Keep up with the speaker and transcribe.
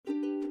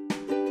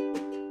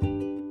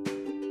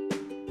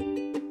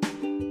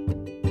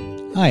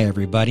Hi,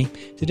 everybody.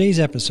 Today's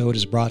episode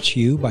is brought to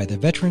you by the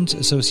Veterans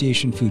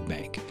Association Food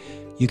Bank.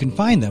 You can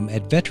find them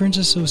at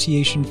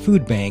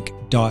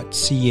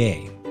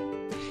veteransassociationfoodbank.ca.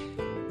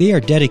 They are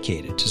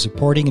dedicated to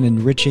supporting and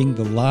enriching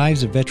the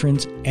lives of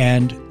veterans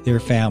and their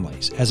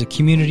families. As a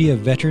community of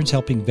veterans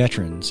helping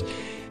veterans,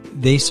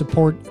 they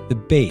support the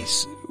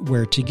base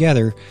where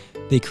together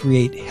they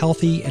create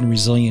healthy and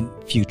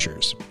resilient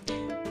futures.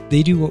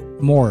 They do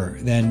more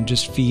than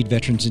just feed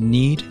veterans in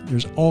need.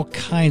 There's all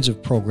kinds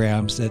of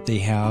programs that they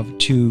have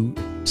to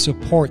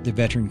support the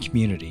veteran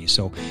community.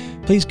 So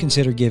please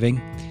consider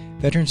giving.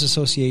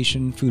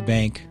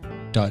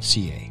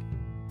 veteransassociationfoodbank.ca.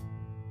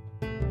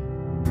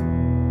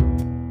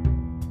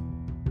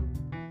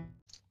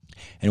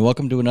 And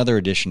welcome to another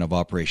edition of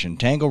Operation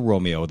Tango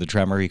Romeo, the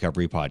Trauma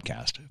Recovery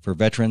Podcast for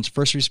veterans,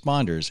 first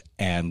responders,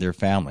 and their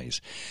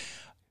families.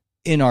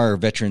 In our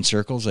veteran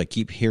circles, I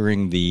keep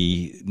hearing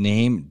the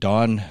name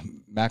Dawn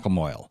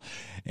McElmoyle,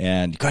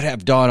 and you got to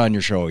have Dawn on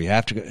your show. You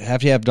have to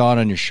have Dawn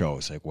on your show.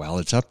 It's like, well,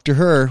 it's up to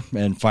her,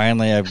 and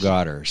finally I've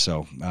got her.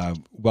 So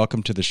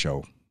welcome to the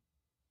show.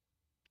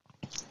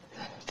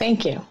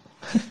 Thank you.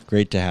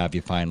 Great to have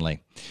you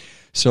finally.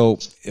 So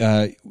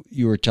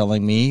you were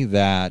telling me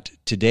that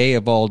today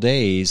of all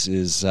days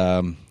is,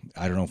 I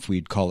don't know if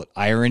we'd call it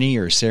irony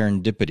or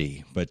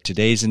serendipity, but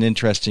today's an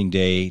interesting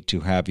day to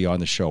have you on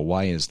the show.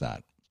 Why is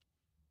that?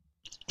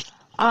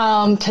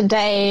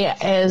 Today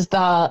is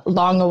the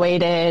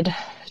long-awaited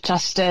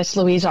Justice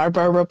Louise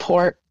Arbour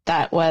report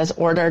that was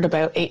ordered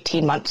about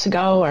 18 months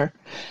ago, or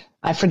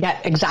I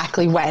forget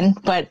exactly when,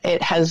 but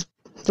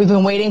we've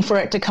been waiting for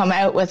it to come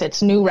out with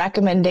its new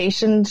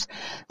recommendations,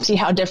 see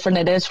how different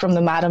it is from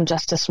the Madame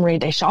Justice Marie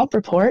Deschamps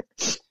report,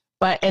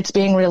 but it's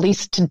being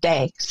released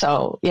today.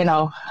 So,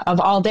 of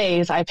all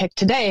days, I picked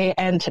today,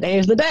 and today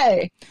is the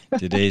day.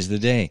 Today's the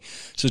day.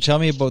 So tell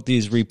me about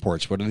these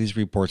reports. What are these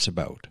reports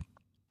about?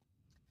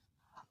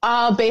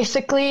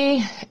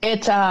 Basically,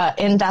 it's an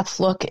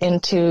in-depth look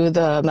into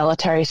the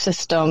military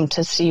system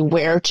to see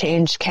where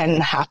change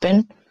can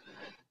happen.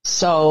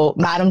 So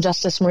Madame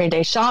Justice Marie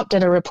Deschamps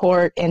did a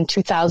report in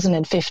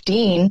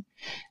 2015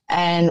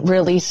 and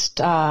released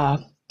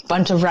a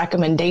bunch of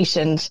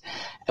recommendations,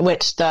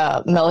 which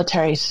the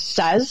military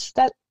says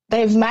that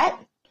they've met.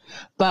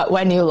 But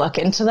when you look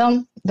into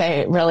them,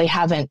 they really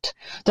haven't.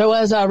 There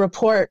was a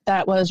report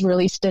that was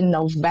released in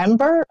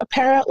November,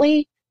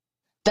 apparently,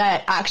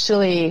 that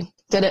actually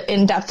did an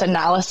in-depth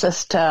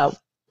analysis to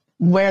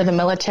where the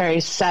military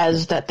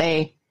says that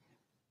they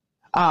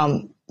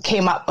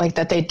came up, like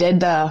that they did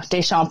the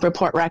Deschamps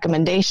report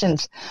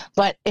recommendations.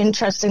 But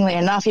interestingly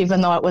enough,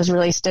 even though it was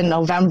released in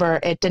November,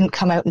 it didn't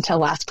come out until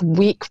last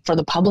week for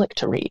the public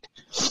to read.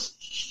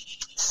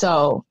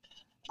 So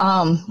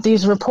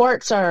these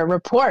reports are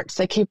reports.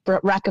 They keep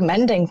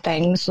recommending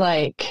things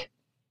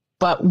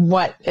but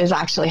what is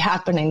actually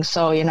happening?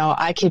 So,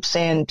 I keep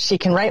saying she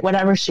can write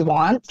whatever she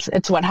wants.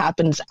 It's what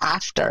happens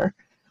after,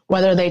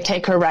 whether they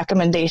take her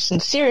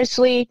recommendations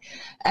seriously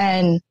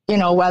and,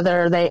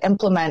 whether they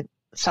implement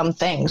some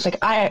things.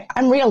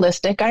 I'm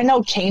realistic. I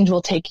know change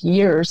will take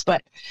years,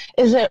 but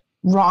is it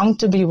wrong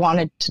to be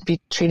wanted to be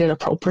treated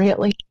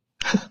appropriately?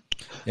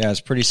 Yeah, it's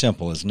pretty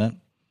simple, isn't it?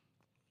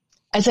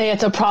 I say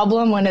it's a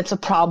problem when it's a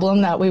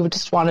problem that we would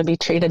just want to be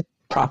treated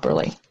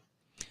properly.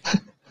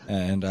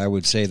 And I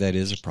would say that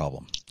is a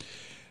problem.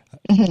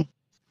 Mm-hmm.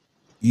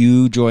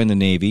 You joined the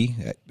Navy.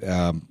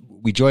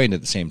 We joined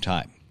at the same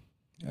time.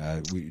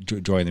 We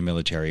joined the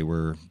military.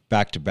 We're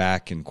back to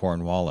back in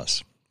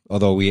Cornwallis,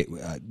 although we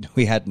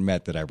hadn't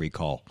met that I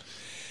recall.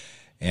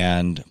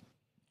 And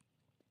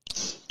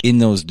in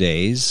those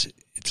days,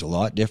 it's a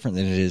lot different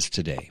than it is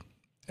today,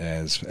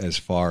 as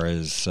far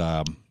as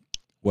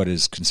what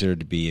is considered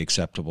to be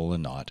acceptable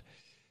and not.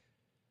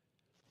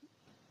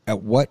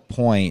 At what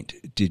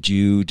point did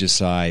you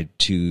decide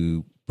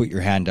to put your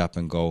hand up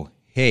and go,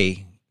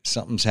 hey,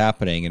 something's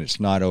happening and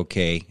it's not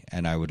okay,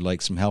 and I would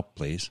like some help,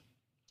 please?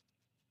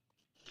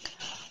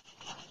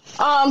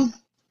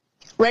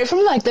 Right from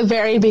the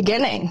very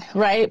beginning,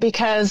 right?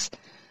 Because,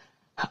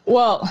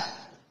 I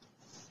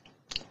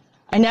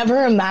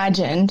never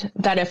imagined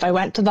that if I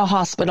went to the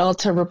hospital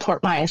to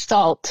report my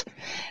assault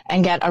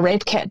and get a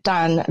rape kit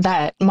done,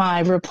 that my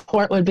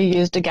report would be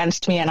used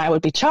against me and I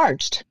would be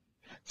charged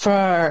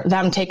for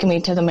them taking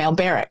me to the male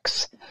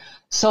barracks.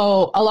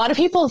 So a lot of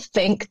people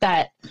think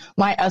that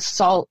my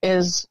assault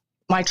is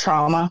my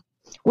trauma,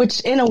 which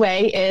in a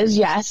way is,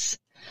 yes.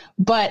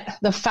 But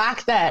the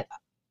fact that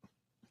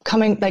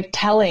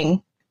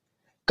telling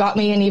got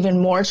me in even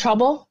more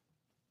trouble.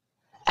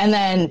 And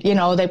then,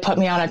 they put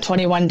me on a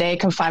 21-day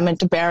confinement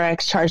to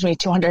barracks, charged me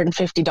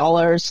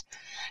 $250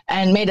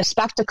 and made a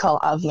spectacle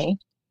of me.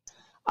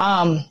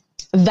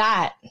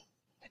 That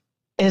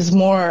is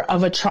more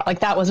of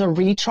that was a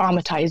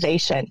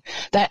re-traumatization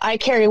that I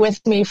carry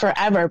with me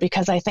forever,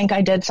 because I think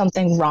I did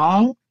something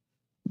wrong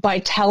by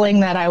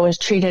telling that I was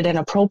treated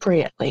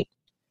inappropriately.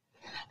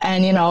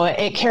 And,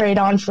 it carried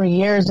on for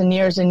years and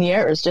years and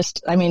years.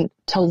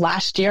 Till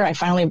last year, I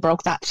finally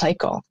broke that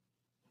cycle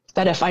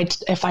that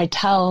if I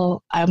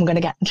tell, I'm going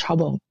to get in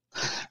trouble.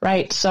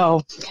 right?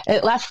 So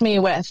it left me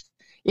with,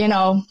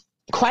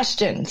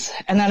 questions.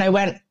 And then I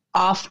went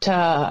off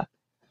to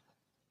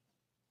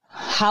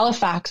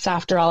Halifax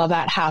after all of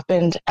that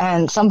happened,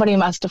 and somebody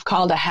must have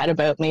called ahead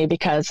about me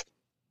because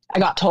I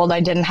got told I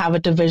didn't have a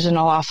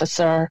divisional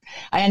officer.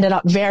 I ended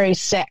up very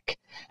sick.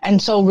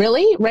 And so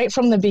really, right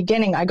from the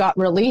beginning, I got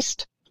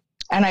released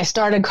and I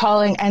started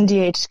calling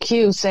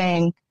NDHQ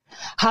saying,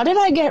 how did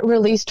I get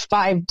released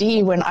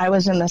 5D when I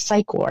was in the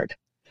psych ward?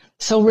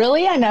 So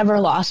really, I never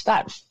lost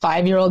that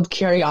 5-year-old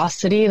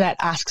curiosity that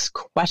asks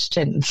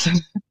questions.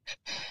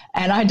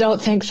 And I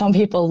don't think some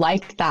people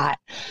like that.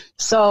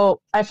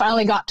 So I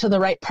finally got to the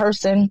right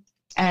person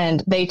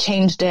and they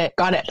changed it,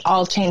 got it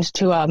all changed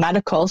to a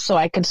medical so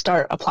I could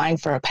start applying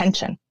for a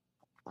pension.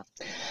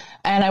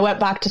 And I went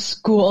back to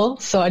school.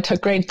 So I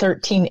took grade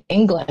 13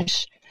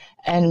 English.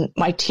 And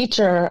my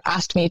teacher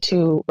asked me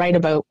to write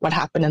about what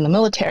happened in the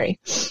military.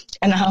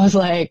 And I was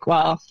like,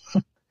 well,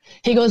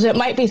 he goes, it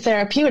might be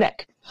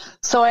therapeutic.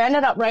 So I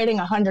ended up writing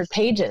 100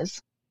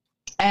 pages.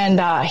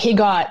 And he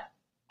got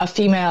a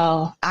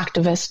female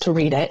activist to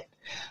read it,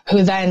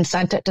 who then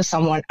sent it to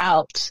someone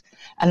else.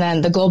 And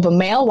then the Globe and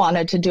Mail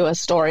wanted to do a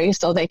story.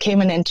 So they came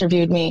and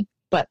interviewed me.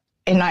 But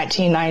in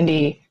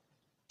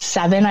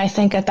 1997, I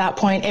think at that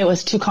point, it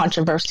was too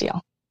controversial.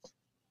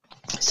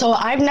 So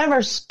I've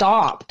never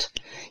stopped.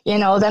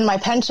 Then my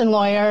pension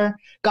lawyer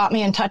got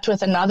me in touch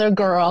with another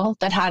girl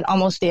that had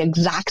almost the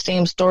exact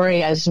same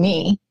story as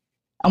me.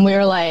 And we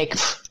were like,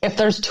 if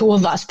there's two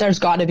of us, there's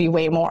got to be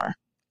way more.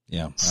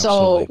 Yeah.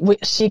 Absolutely.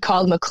 So she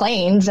called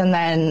Maclean's, and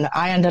then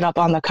I ended up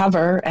on the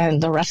cover,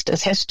 and the rest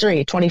is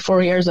history,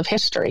 24 years of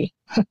history.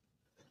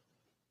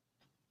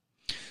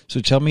 So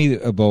tell me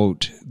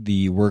about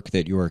the work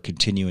that you are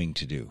continuing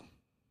to do.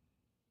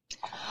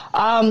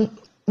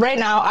 Right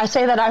now, I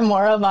say that I'm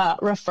more of a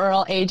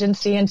referral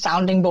agency and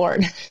sounding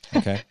board.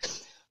 Okay.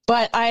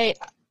 But I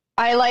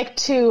like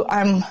to,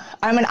 I'm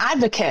an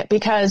advocate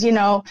because,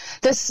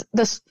 this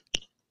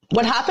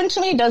what happened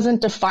to me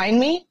doesn't define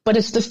me, but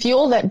it's the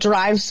fuel that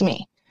drives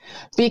me.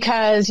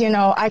 Because,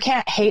 I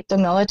can't hate the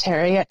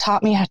military. It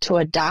taught me how to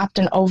adapt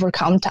and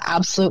overcome to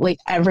absolutely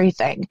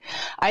everything.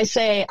 I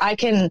say I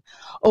can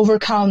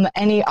overcome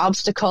any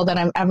obstacle that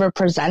I'm ever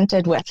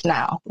presented with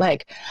now.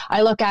 Like,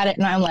 I look at it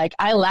and I'm like,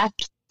 I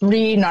left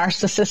 3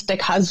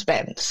 narcissistic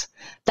husbands.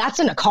 That's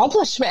an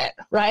accomplishment,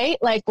 right?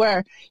 Like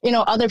where,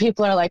 other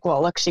people are like,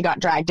 well, look, she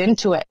got dragged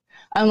into it.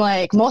 I'm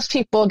like, most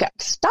people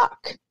get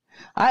stuck.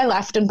 I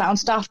left and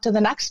bounced off to the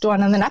next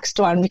one and the next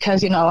one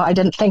because, I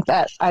didn't think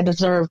that I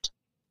deserved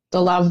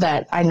the love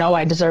that I know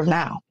I deserve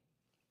now.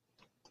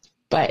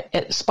 But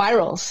it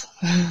spirals.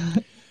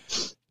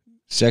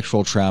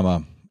 Sexual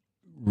trauma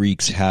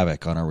wreaks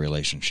havoc on our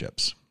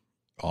relationships,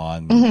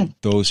 on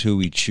those who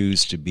we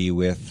choose to be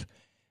with.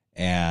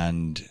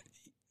 And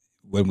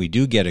when we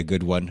do get a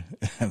good one,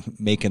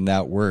 making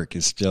that work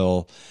is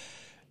still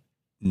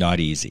not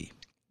easy.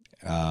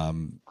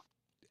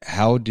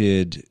 How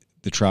did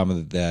the trauma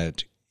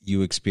that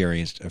you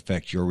experienced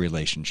affect your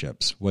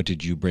relationships? What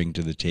did you bring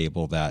to the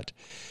table that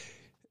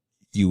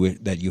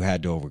you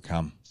had to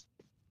overcome?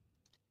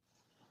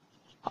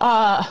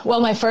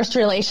 Well, my first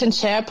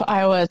relationship,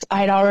 I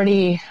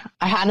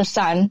had a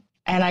son,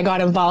 and I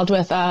got involved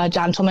with a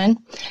gentleman.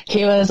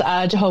 He was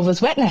a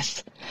Jehovah's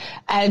Witness.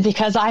 And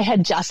because I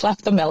had just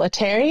left the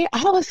military,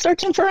 I was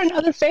searching for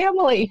another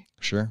family.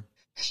 Sure.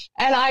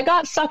 And I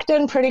got sucked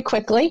in pretty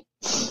quickly.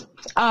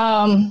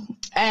 I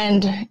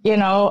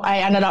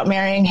ended up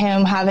marrying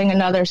him, having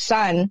another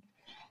son.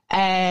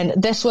 And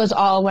this was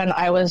all when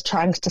I was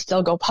trying to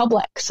still go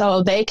public.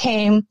 So they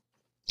came,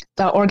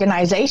 the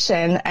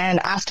organization, and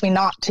asked me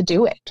not to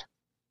do it.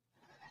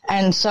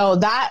 And so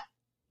that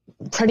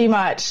pretty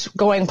much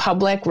going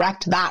public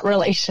wrecked that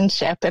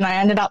relationship, and I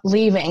ended up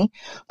leaving.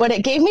 But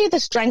it gave me the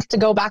strength to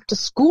go back to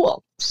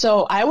school.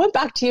 So I went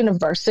back to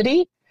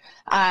university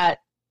at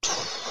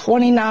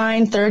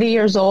 29, 30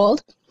 years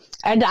old.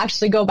 I had to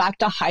actually go back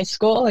to high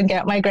school and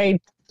get my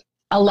grade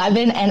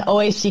 11 and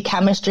OAC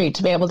chemistry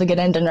to be able to get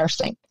into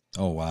nursing.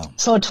 Oh, wow.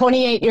 So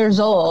 28 years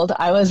old,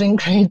 I was in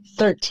grade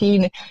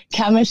 13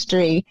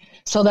 chemistry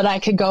so that I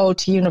could go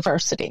to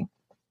university.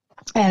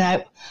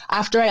 And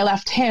after I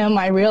left him,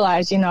 I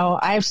realized,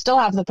 I still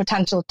have the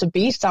potential to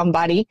be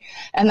somebody.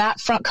 And that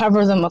front cover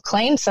of the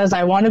Maclean says,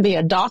 I want to be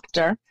a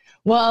doctor.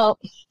 Well,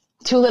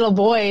 2 little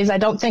boys, I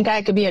don't think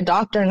I could be a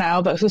doctor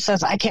now, but who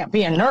says I can't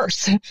be a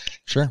nurse?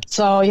 Sure.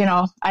 So,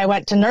 I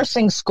went to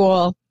nursing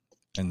school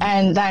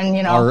and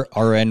then,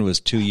 RN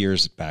was 2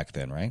 years back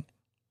then, right?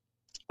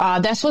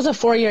 This was a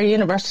 4-year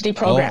university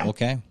program. Oh,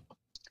 okay.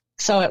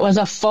 So it was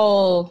a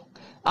full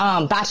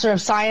Bachelor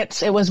of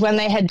Science. It was when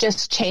they had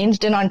just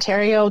changed in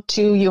Ontario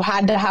to you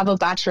had to have a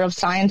Bachelor of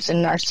Science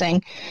in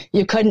nursing.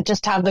 You couldn't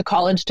just have the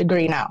college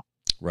degree now.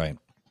 Right.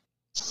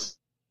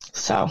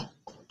 So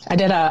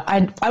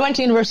I went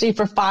to university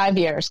for 5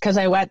 years because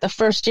I went the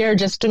first year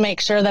just to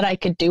make sure that I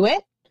could do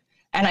it.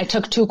 And I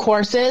took 2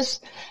 courses,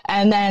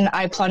 and then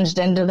I plunged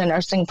into the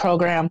nursing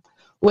program,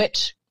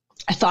 which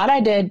I thought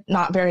I did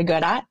not very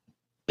good at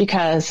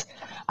because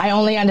I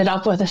only ended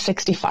up with a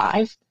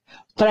 65.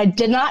 But I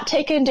did not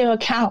take into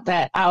account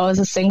that I was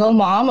a single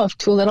mom of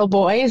 2 little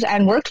boys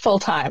and worked full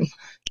time.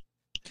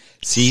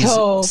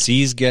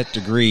 C's get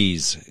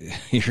degrees.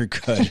 You're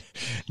good.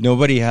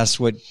 Nobody asks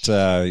what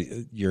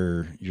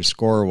your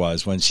score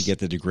was once you get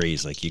the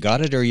degrees. Like, you got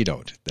it or you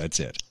don't.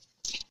 That's it.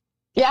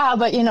 Yeah,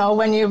 but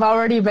when you've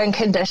already been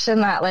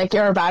conditioned that like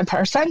you're a bad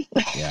person,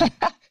 yeah.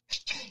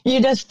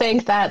 You just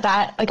think that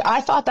like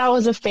I thought that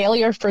was a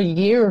failure for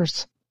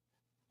years.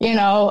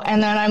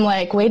 And then I'm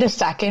like, wait a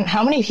second,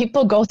 how many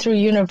people go through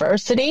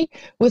university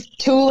with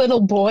 2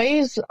 little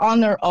boys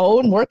on their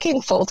own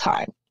working full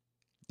time?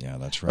 Yeah,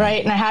 that's right.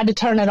 Right. And I had to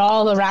turn it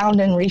all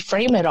around and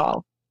reframe it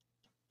all.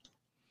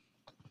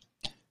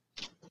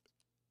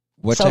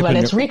 But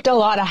it's wreaked a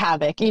lot of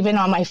havoc, even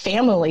on my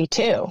family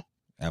too.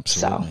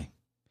 Absolutely. So,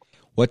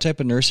 what type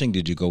of nursing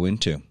did you go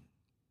into?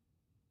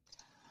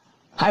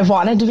 I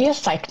wanted to be a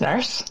psych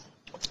nurse.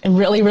 I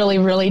really, really,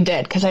 really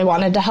did, because I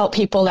wanted to help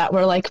people that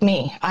were like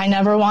me. I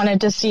never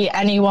wanted to see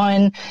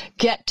anyone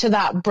get to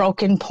that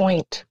broken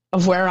point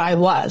of where I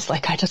was.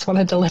 Like, I just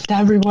wanted to lift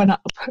everyone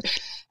up.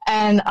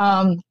 And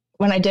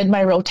when I did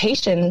my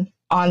rotation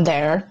on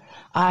there,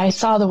 I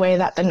saw the way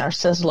that the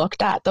nurses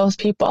looked at those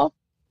people.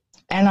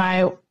 And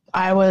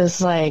I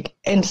was like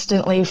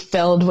instantly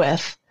filled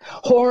with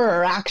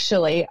horror,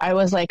 actually. I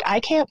was like, I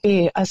can't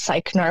be a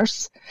psych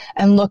nurse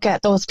and look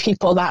at those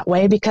people that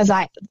way, because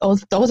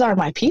those are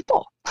my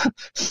people.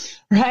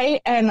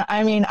 Right. And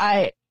I mean,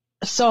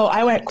 so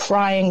I went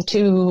crying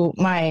to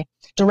my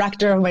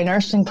director of my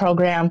nursing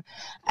program,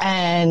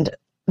 and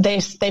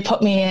they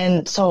put me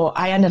in. So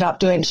I ended up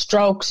doing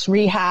strokes,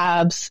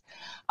 rehabs.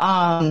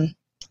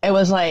 It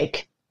was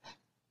like,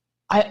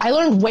 I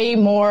learned way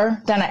more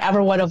than I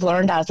ever would have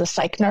learned as a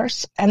psych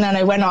nurse. And then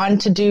I went on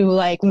to do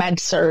like med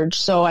surg.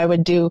 So I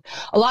would do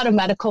a lot of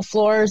medical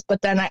floors,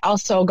 but then I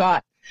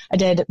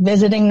did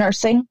visiting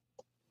nursing.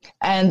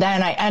 And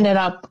then I ended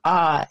up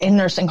in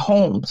nursing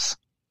homes.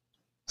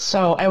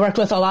 So I worked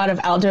with a lot of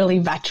elderly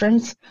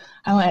veterans.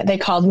 They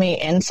called me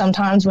in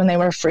sometimes when they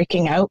were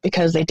freaking out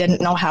because they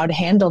didn't know how to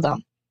handle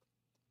them.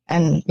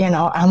 And,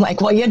 I'm like,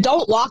 well, you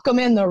don't lock them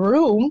in the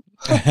room.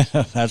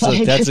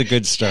 That's a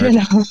good start.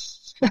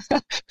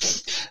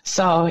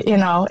 So,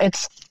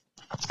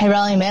 I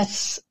really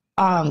miss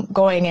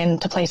going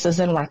into places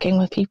and working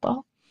with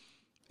people.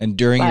 And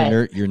during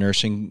your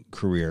nursing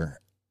career,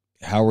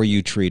 how were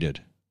you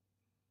treated?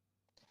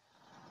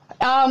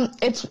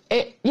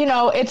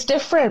 It's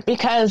different,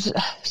 because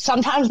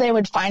sometimes they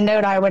would find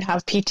out I would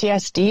have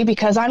PTSD,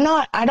 because I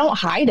don't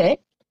hide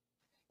it.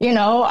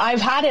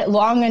 I've had it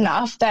long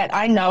enough that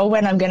I know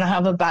when I'm going to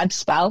have a bad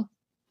spell.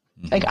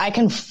 Mm-hmm. Like, I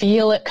can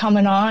feel it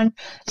coming on.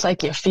 It's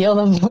like you feel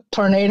the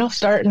tornado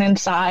starting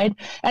inside,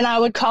 and I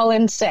would call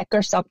in sick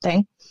or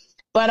something.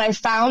 But I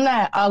found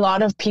that a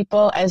lot of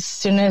people, as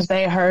soon as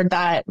they heard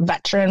that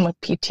veteran with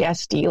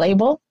PTSD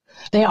label,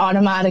 they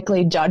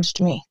automatically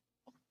judged me.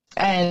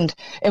 And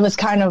it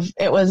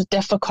was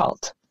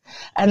difficult.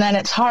 And then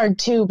it's hard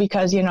too,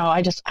 because,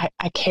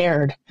 I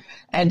cared.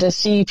 And to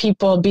see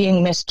people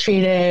being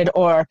mistreated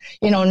or,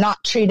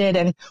 not treated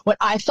in what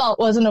I felt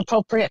was an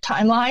appropriate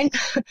timeline,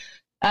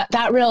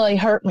 that really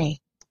hurt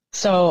me.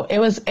 So it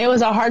was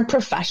a hard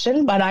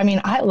profession, but I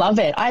mean, I love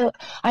it.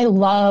 I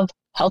love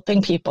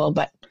helping people,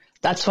 but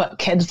that's what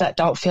kids that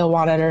don't feel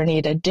wanted or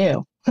needed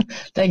do.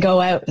 They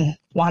go out and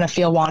want to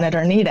feel wanted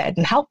or needed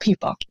and help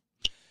people.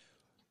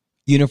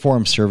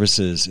 Uniform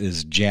Services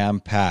is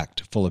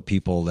jam-packed full of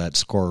people that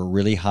score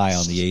really high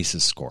on the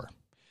ACEs score.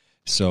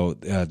 So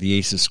the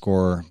ACEs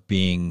score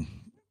being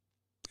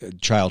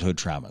childhood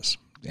traumas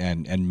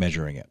and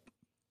measuring it.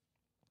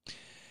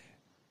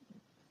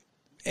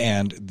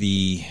 And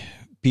the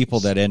people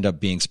that end up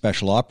being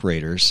special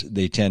operators,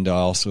 they tend to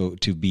also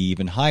to be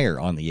even higher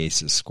on the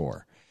ACEs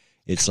score.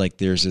 It's like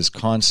there's this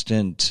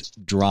constant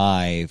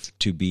drive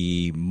to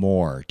be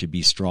more, to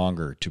be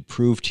stronger, to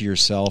prove to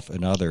yourself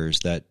and others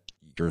that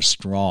you're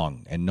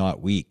strong and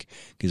not weak,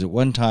 because at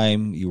one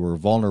time you were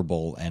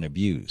vulnerable and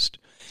abused,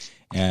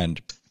 and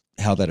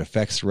how that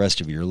affects the rest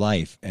of your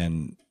life.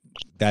 And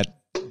that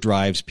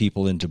drives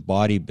people into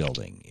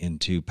bodybuilding,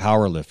 into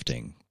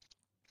powerlifting,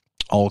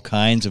 all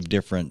kinds of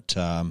different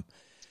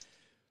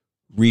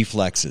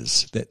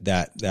reflexes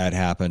that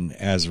happen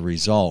as a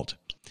result,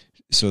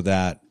 so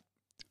that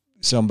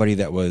somebody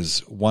that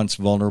was once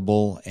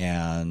vulnerable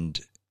and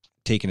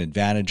taken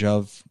advantage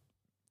of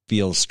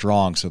feels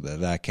strong, so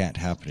that can't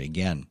happen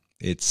again.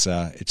 It's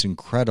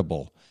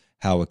incredible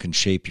how it can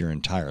shape your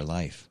entire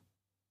life.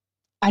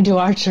 I do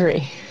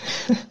archery.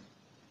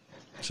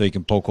 So you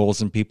can poke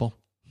holes in people?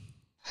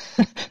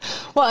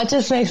 Well, it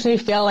just makes me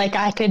feel like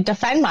I could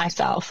defend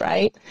myself,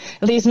 right?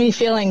 It leaves me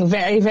feeling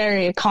very,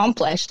 very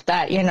accomplished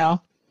that,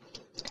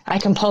 I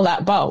can pull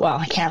that bow. Well,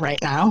 I can't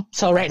right now.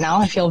 So right now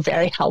I feel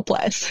very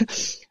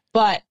helpless.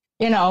 But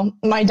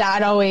my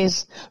dad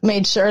always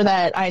made sure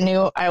that I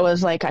knew I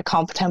was like a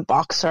competent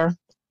boxer.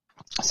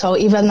 So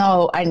even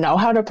though I know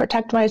how to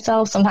protect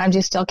myself, sometimes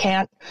you still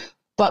can't.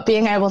 But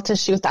being able to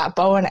shoot that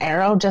bow and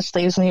arrow just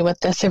leaves me with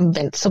this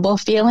invincible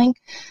feeling.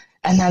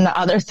 And then the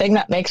other thing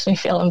that makes me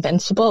feel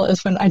invincible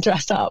is when I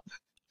dress up.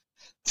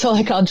 So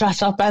like I'll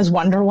dress up as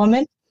Wonder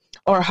Woman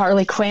or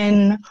Harley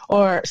Quinn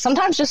or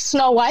sometimes just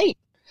Snow White.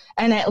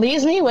 And it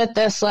leaves me with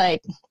this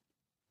like,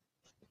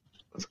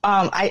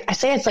 I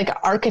say it's like an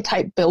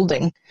archetype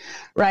building,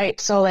 right?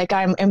 So like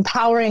I'm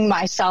empowering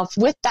myself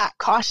with that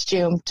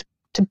costume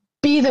to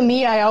be the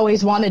me I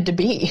always wanted to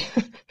be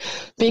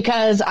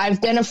because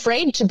I've been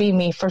afraid to be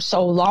me for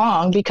so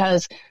long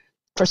because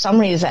for some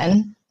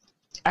reason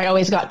I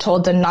always got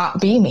told to not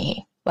be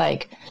me.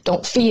 Like,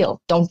 don't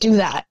feel, don't do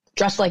that,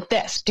 dress like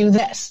this, do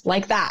this,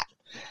 like that.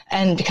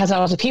 And because I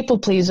was a people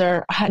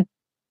pleaser,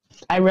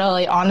 I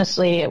really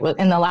honestly,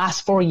 in the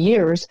last 4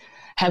 years,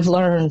 have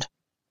learned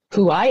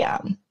who I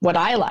am, what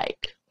I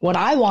like, what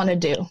I want to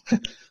do,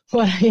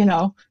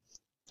 I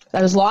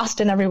was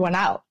lost in everyone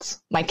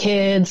else, my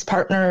kids,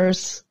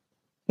 partners,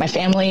 my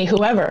family,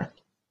 whoever.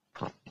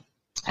 I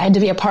had to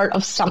be a part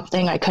of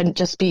something. I couldn't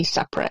just be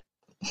separate.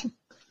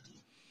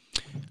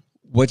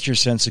 What's your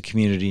sense of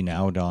community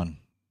now, Dawn?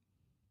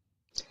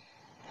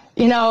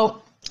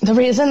 The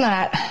reason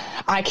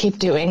that I keep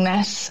doing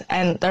this,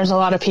 and there's a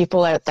lot of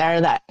people out there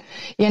that,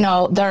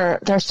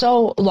 they're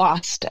so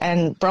lost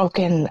and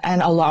broken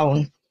and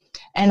alone.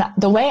 And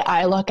the way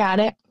I look at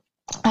it,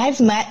 I've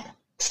met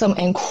some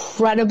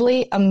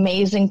incredibly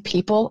amazing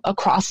people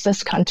across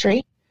this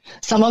country.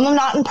 Some of them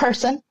not in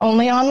person,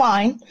 only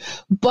online,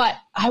 but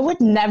I would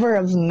never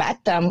have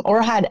met them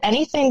or had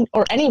anything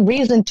or any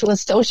reason to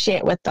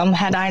associate with them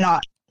had I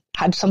not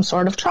had some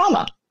sort of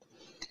trauma.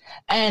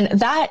 And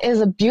that is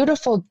a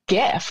beautiful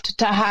gift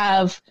to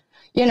have.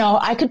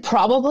 I could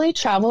probably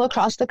travel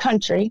across the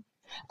country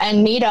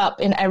and meet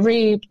up in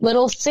every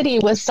little city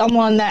with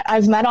someone that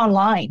I've met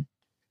online.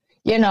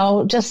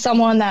 Just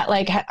someone that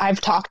like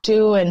I've talked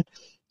to, and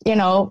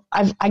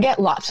I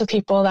get lots of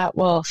people that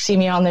will see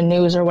me on the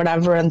news or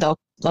whatever, and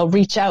they'll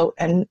reach out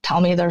and tell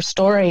me their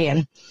story,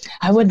 and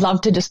I would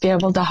love to just be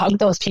able to hug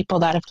those people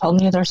that have told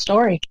me their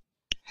story.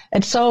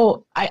 And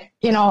so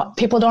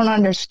people don't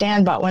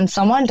understand, but when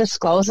someone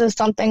discloses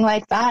something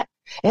like that,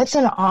 it's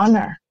an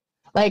honor.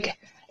 Like,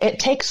 it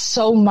takes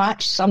so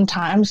much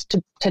sometimes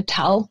to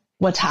tell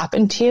what's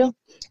happened to you.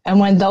 And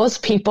when those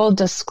people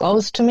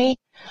disclose to me,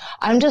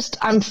 I'm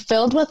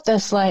filled with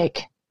this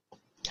like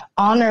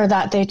honor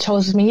that they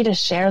chose me to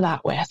share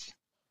that with.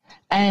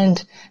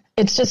 And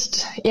it's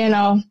just,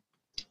 I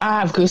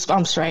have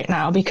goosebumps right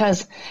now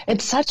because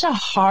it's such a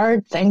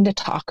hard thing to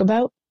talk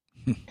about.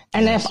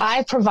 And if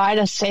I provide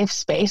a safe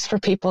space for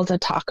people to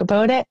talk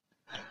about it,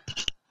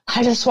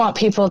 I just want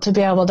people to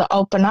be able to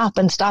open up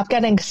and stop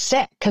getting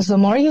sick, because the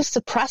more you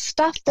suppress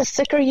stuff, the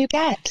sicker you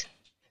get.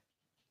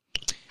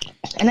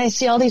 And I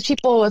see all these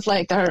people with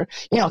like they're,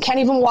 can't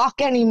even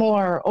walk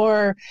anymore,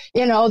 or,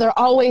 they're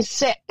always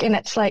sick. And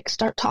it's like,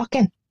 start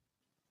talking.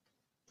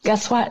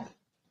 Guess what?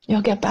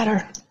 You'll get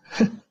better.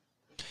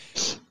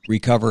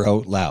 Recover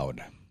out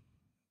loud.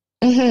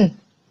 Mm-hmm.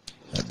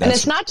 And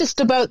it's not just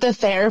about the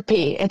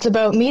therapy. It's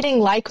about meeting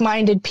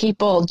like-minded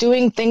people,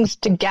 doing things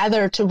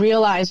together to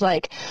realize,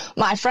 like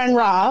my friend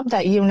Rob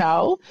that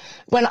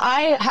when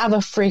I have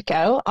a freak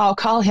out, I'll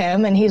call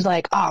him and he's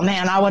like, oh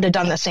man, I would have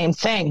done the same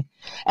thing.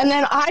 And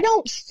then I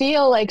don't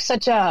feel like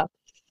I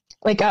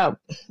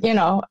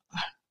know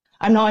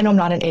I'm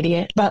not an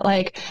idiot, but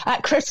like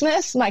at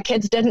Christmas, my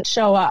kids didn't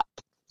show up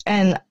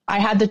and I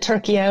had the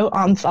turkey out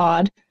on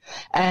thawed.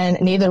 And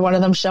neither one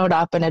of them showed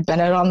up, and had been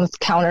out on the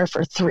counter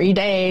for 3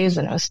 days,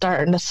 and it was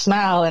starting to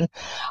smell. And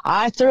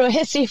I threw a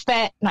hissy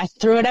fit, and I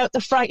threw it out the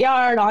front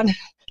yard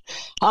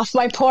off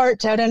my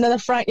porch out into the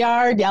front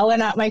yard,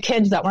 yelling at my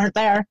kids that weren't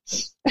there.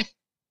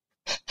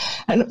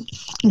 And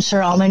I'm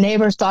sure all my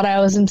neighbors thought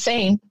I was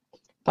insane.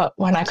 But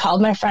when I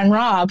called my friend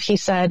Rob, he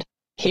said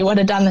he would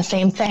have done the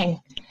same thing.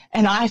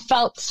 And I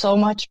felt so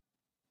much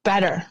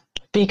better,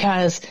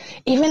 because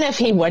even if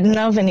he wouldn't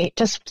have, and he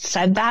just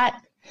said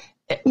that,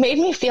 it made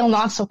me feel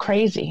not so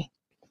crazy.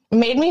 It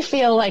made me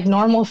feel like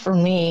normal for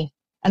me,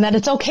 and that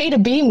it's okay to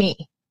be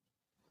me.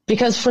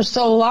 Because for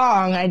so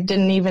long, I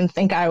didn't even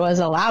think I was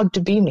allowed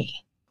to be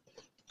me,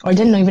 or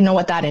didn't even know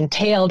what that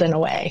entailed in a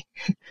way.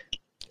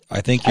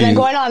 I think and then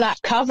going on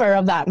that cover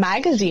of that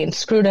magazine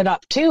screwed it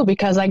up too,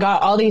 because I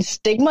got all these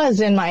stigmas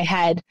in my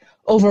head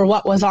over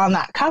what was on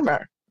that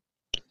cover.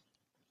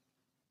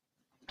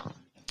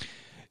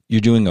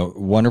 You're doing a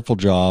wonderful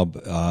job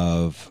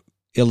of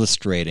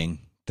illustrating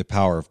the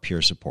power of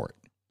peer support.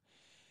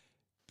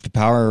 The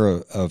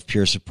power of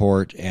peer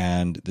support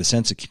and the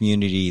sense of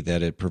community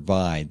that it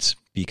provides,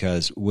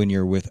 because when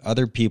you're with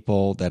other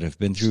people that have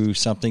been through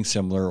something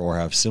similar or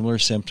have similar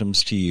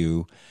symptoms to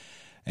you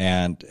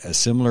and a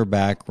similar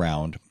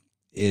background,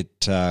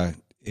 it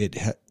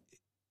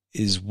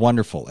is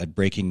wonderful at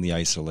breaking the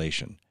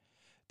isolation.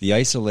 The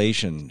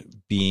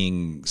isolation,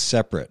 being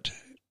separate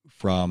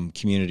from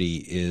community,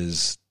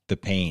 is the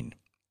pain.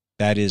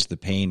 That is the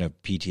pain of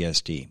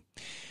PTSD.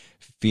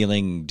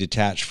 Feeling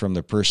detached from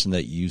the person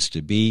that you used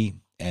to be,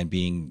 and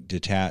being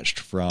detached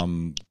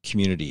from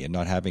community and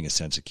not having a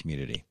sense of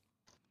community.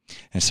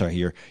 And sorry,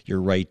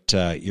 you're right.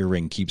 Your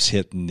ring keeps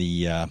hitting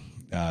the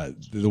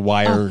the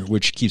wire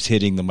which keeps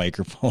hitting the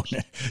microphone.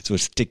 So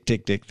it's tick,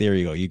 tick, tick. There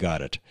you go. You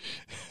got it.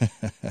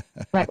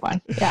 Right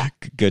one. Yeah.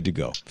 Good to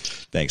go.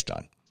 Thanks,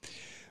 Dawn.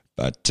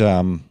 But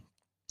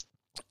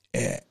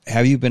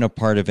have you been a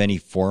part of any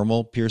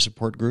formal peer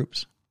support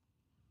groups?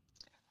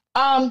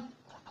 I'm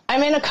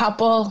in a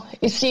couple.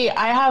 You see,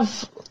 I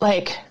have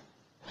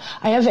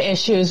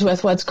issues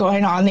with what's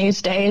going on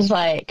these days.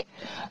 Like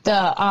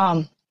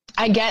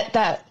I get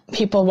that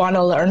people want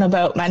to learn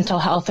about mental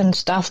health and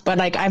stuff, but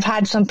like I've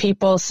had some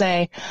people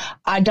say,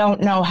 I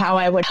don't know how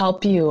I would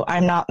help you.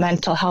 I'm not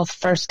mental health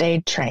first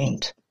aid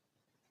trained.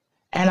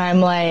 And I'm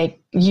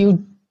like,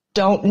 you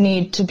don't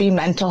need to be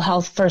mental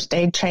health first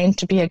aid trained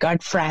to be a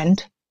good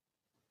friend.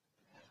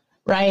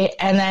 Right.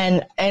 And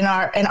then in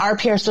our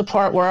peer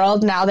support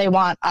world, now they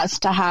want us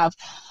to have,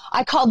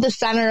 I called the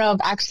Center of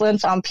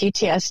Excellence on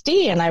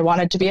PTSD, and I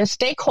wanted to be a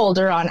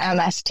stakeholder on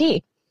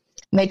MST.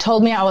 And they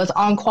told me I was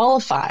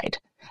unqualified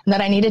and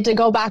that I needed to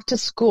go back to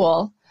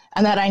school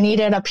and that I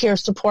needed a peer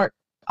support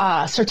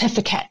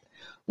certificate,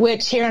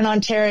 which here in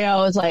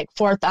Ontario is like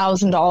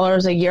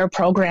 $4,000 a year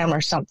program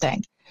or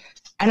something.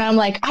 And I'm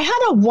like, I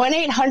had a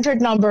 1-800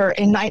 number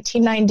in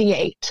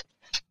 1998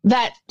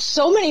 that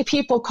so many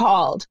people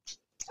called.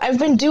 I've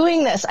been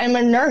doing this. I'm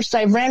a nurse.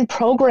 I ran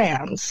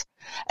programs.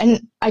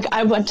 And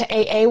I went to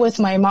AA with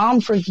my mom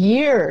for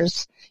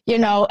years,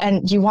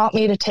 and you want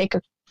me to take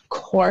a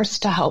course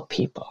to help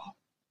people.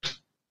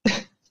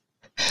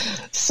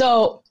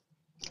 So,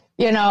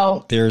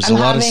 there's a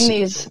lot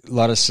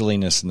of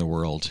silliness in the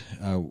world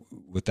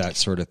with that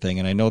sort of thing.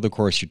 And I know the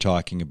course you're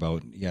talking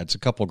about. Yeah, it's a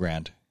couple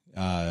grand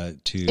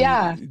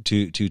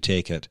to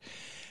take it.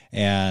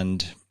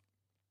 And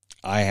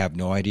I have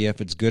no idea if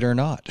it's good or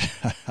not.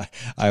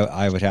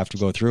 I would have to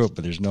go through it,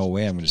 but there's no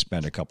way I'm going to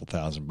spend a couple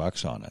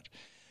 $1,000 on it.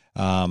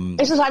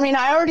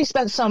 I already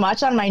spent so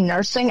much on my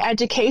nursing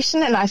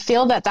education, and I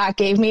feel that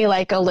gave me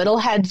like a little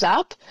heads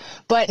up,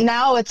 but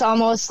now it's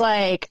almost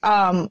like,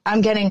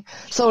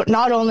 so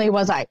not only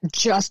was I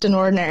just an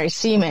ordinary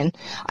seaman,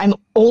 I'm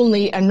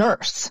only a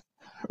nurse,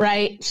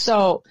 right?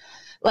 So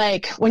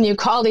like when you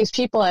call these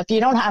people, if you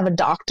don't have a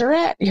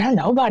doctorate, you're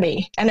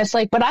nobody. And it's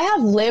like, but I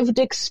have lived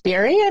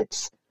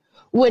experience,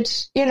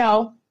 which,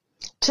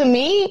 to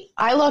me,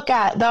 I look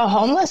at the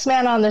homeless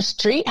man on the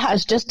street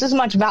has just as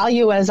much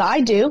value as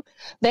I do.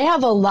 They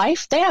have a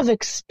life. They have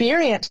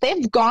experience.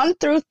 They've gone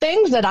through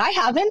things that I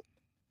haven't.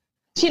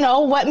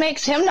 What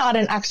makes him not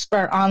an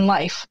expert on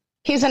life?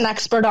 He's an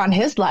expert on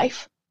his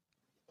life,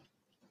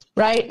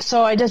 right?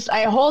 So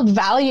I hold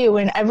value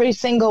in every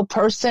single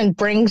person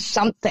brings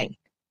something,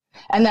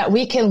 and that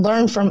we can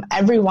learn from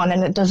everyone,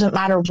 and it doesn't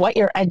matter what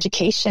your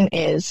education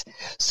is.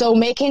 So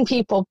making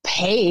people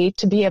pay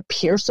to be a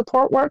peer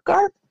support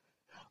worker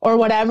or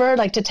whatever,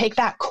 like to take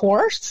that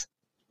course,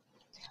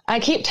 I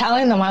keep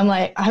telling them,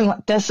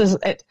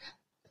 it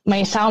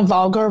may sound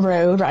vulgar,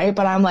 rude, right?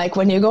 But I'm like,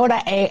 when you go to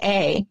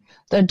AA,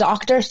 the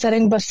doctor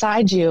sitting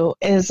beside you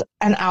is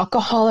an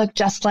alcoholic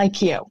just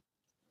like you.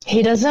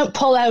 He doesn't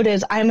pull out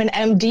his I'm an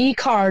MD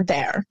card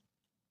there.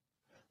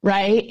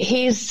 Right?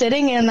 He's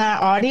sitting in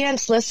that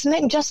audience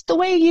listening just the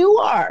way you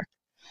are.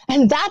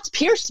 And that's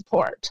peer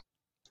support.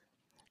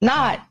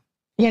 Not,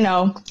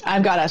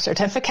 I've got a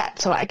certificate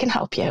so I can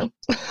help you.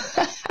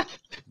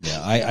 Yeah,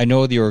 I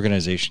know the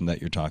organization that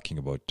you're talking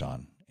about,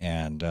 Dawn.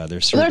 And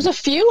there's a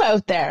few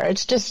out there.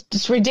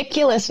 It's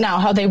ridiculous now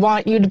how they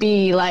want you to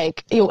be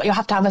like, you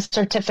have to have a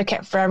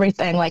certificate for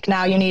everything. Like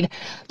now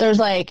there's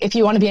like, if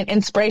you want to be an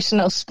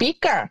inspirational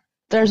speaker,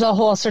 there's a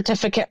whole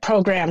certificate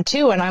program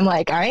too. And I'm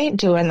like, I ain't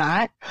doing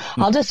that.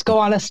 I'll just go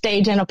on a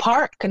stage in a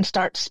park and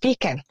start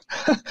speaking.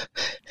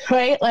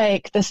 Right?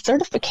 Like the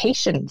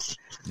certifications.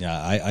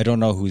 Yeah. I don't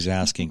know who's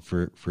asking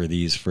for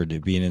to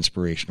be an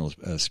inspirational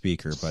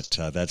speaker, but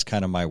that's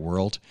kind of my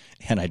world.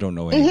 And I don't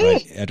know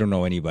anybody, I don't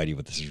know anybody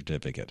with a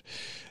certificate,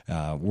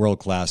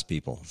 world-class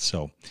people.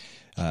 So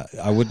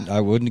I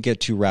wouldn't get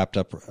too wrapped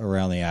up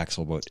around the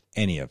axle about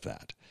any of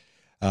that.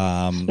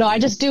 No, I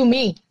just do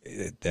me.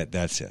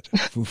 That's it.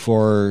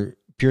 For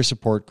peer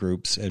support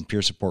groups and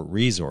peer support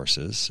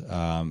resources,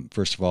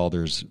 first of all,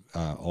 there's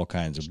all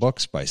kinds of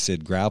books by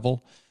Sid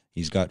Gravel.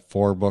 He's got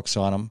 4 books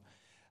on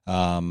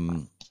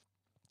them.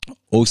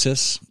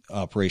 OSIS,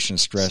 Operation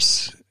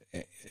Stress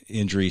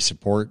Injury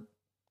Support,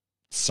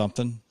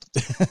 something.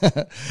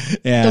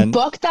 And the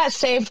book that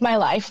saved my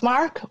life,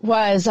 Mark,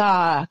 was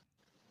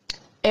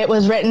it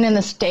was written in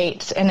the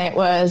States, and it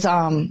was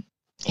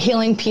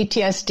Healing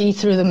PTSD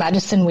Through the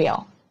Medicine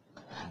Wheel.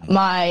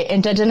 My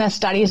Indigenous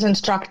Studies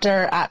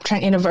instructor at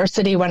Trent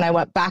University, when I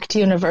went back to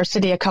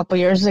university a couple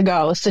years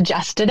ago,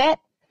 suggested it.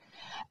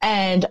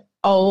 And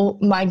oh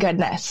my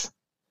goodness,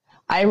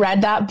 I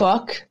read that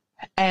book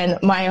and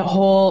my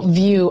whole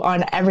view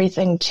on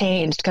everything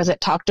changed, because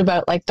it talked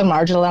about like the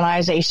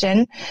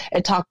marginalization.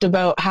 It talked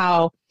about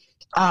how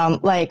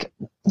like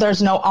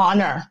there's no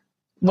honor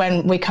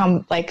when we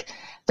come, like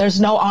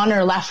there's no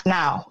honor left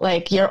now.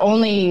 Like you're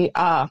only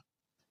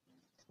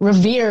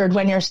revered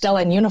when you're still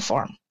in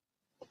uniform,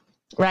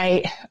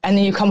 right? And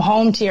then you come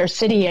home to your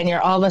city and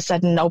you're all of a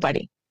sudden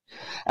nobody.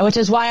 which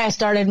is why I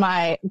started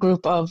my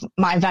group of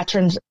my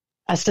veterans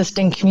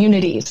assisting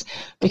communities,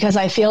 because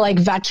I feel like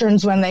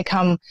veterans, when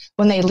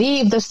they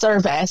leave the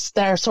service,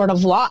 they're sort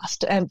of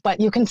lost, but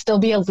you can still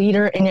be a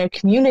leader in your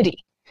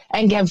community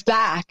and give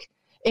back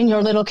in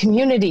your little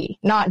community.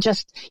 Not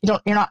just, you're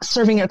not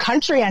serving your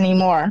country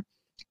anymore,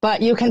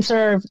 but you can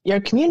serve your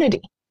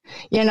community,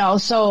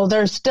 so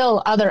there's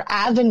still other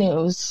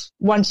avenues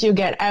once you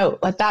get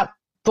out. Like, that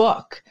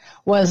book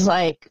was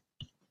like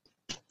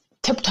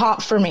tip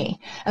top for me.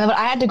 And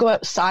I had to go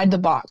outside the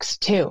box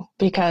too,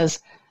 because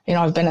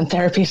I've been in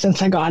therapy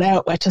since I got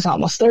out, which is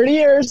almost 30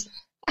 years.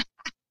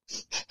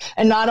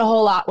 And not a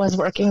whole lot was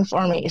working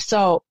for me.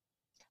 So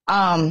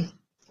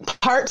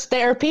parts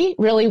therapy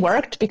really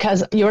worked,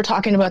 because you were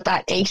talking about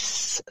that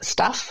ACE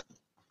stuff,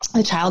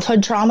 the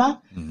childhood trauma.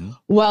 Mm-hmm.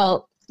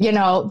 Well,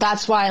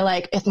 that's why,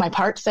 like, if my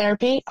parts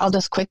therapy, I'll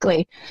just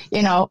quickly,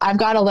 I've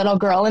got a little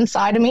girl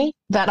inside of me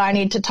that I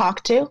need to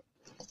talk to.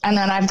 And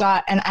then I've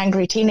got an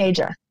angry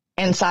teenager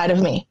inside of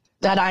me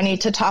that I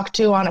need to talk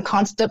to on a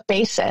constant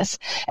basis,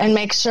 and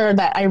make sure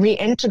that I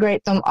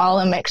reintegrate them all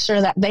and make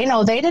sure that they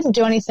know they didn't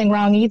do anything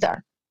wrong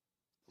either.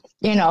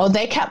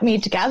 They kept me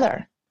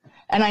together,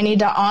 and I need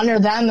to honor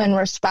them and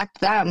respect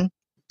them,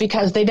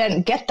 because they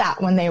didn't get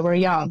that when they were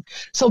young.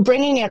 So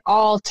bringing it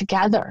all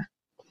together,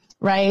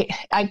 right?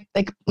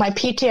 My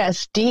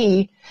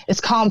PTSD is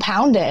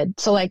compounded.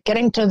 So, like,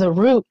 getting to the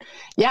root,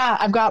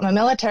 I've got my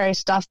military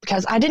stuff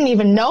because I didn't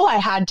even know I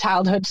had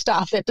childhood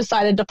stuff. It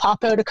decided to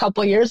pop out a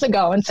couple years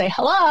ago and say,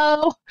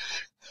 hello,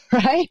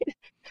 right?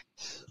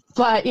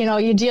 But,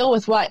 you deal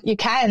with what you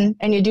can,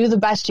 and you do the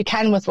best you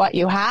can with what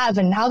you have.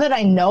 And now that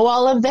I know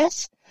all of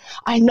this,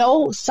 I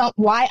know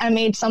why I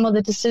made some of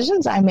the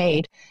decisions I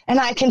made, and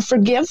I can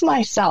forgive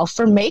myself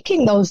for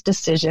making those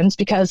decisions,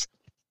 because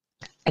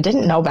I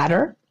didn't know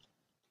better.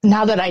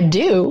 Now that I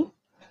do,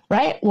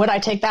 right? Would I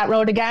take that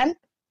road again?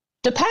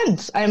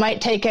 Depends. I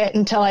might take it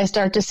until I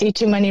start to see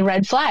too many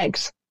red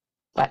flags.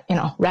 But,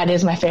 red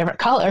is my favorite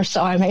color,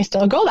 so I may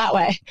still go that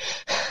way.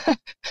 But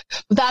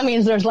that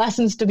means there's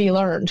lessons to be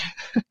learned.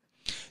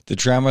 The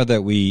trauma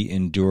that we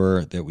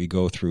endure, that we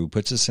go through,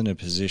 puts us in a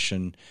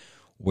position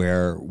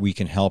where we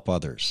can help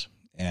others.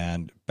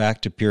 And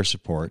back to peer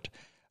support,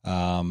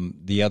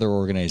 the other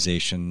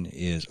organization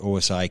is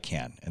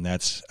OSICAN, and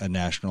that's a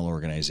national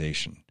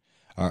organization.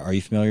 Are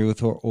you familiar with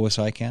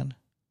OSICAN?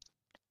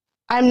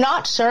 I'm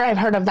not sure. I've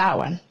heard of that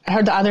one. I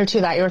heard the other two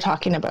that you were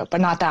talking about,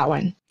 but not that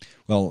one.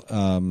 Well,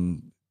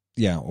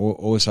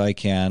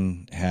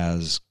 OSICAN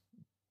has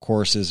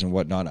courses and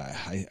whatnot.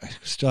 I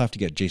still have to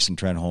get Jason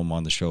Trenholm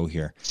on the show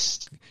here.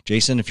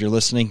 Jason, if you're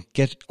listening,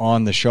 get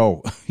on the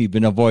show. You've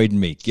been avoiding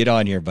me. Get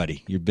on here,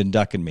 buddy. You've been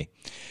ducking me.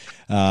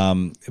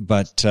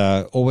 But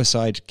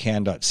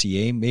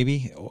OSICAN.ca,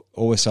 maybe,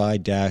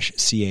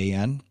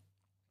 OSI-CAN.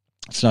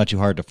 It's not too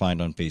hard to find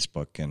on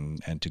Facebook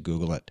and to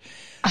Google it.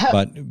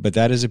 But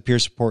that is a peer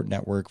support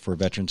network for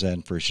veterans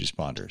and first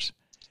responders.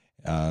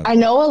 I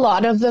know a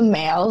lot of the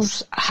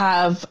males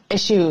have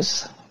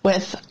issues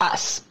with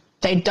us.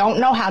 They don't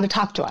know how to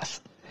talk to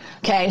us.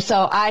 Okay,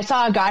 so I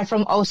saw a guy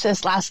from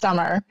OSIS last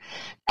summer,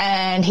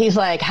 and he's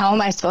like, how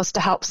am I supposed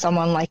to help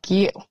someone like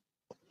you?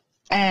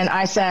 And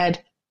I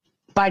said,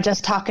 by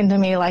just talking to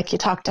me like you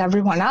talk to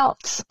everyone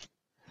else.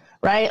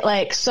 Right?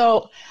 Like,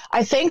 so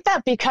I think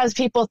that because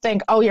people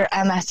think, oh, you're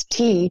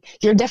MST,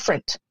 you're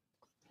different.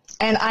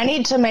 And I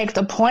need to make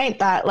the point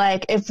that,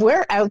 like, if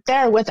we're out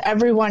there with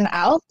everyone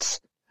else,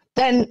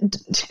 then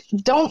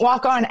don't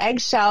walk on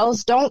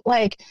eggshells. Don't,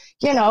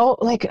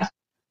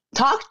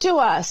 talk to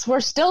us.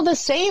 We're still the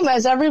same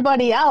as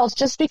everybody else.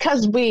 Just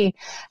because we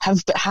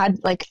have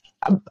had, like,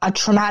 a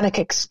traumatic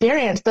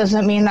experience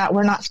doesn't mean that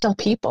we're not still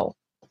people.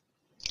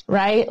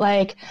 Right?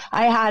 Like,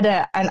 I had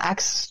an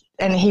ex,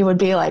 and he would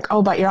be like,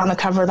 oh, but you're on the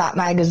cover of that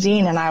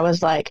magazine. And I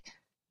was like,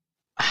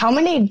 how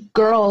many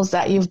girls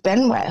that you've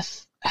been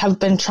with have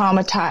been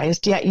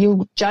traumatized, yet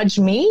you judge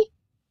me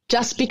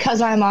just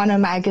because I'm on a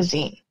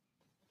magazine?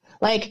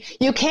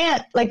 Like, you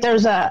can't, like,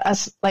 there's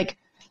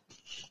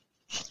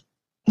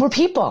we're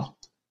people.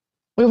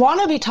 We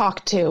want to be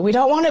talked to. We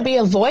don't want to be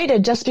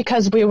avoided just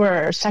because we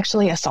were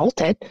sexually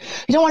assaulted.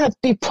 We don't want to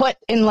be put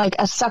in, like,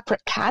 a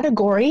separate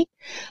category.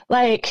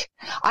 Like,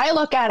 I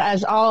look at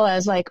as all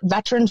as, like,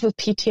 veterans with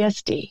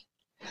PTSD,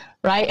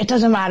 right? It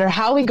doesn't matter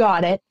how we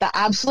got it. The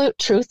absolute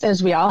truth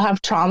is we all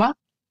have trauma.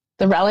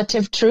 The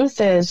relative truth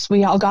is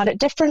we all got it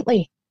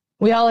differently.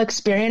 We all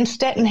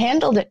experienced it and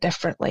handled it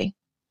differently.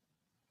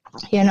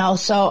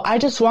 So I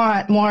just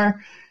want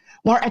more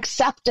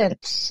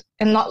acceptance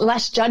and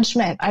less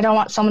judgment. I don't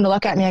want someone to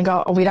look at me and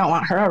go, oh, we don't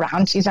want her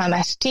around, she's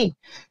MST.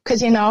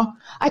 Because,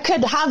 I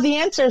could have the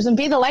answers and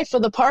be the life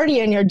of the party,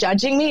 and you're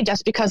judging me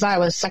just because I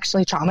was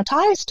sexually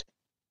traumatized.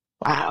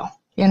 Wow.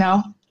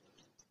 I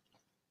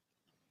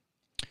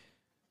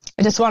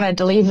just wanted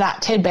to leave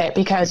that tidbit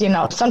because,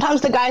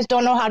 sometimes the guys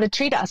don't know how to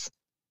treat us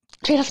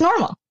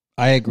normal.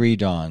 I agree,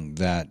 Dawn,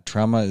 that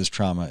trauma is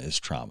trauma is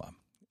trauma.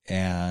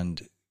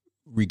 And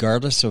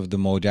regardless of the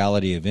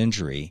modality of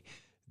injury,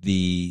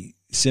 the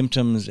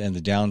symptoms and the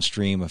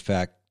downstream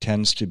effect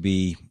tends to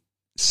be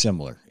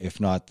similar, if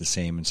not the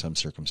same in some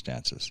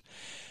circumstances.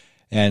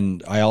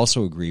 And I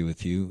also agree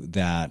with you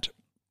that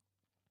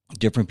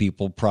different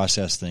people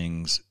process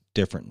things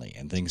differently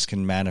and things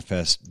can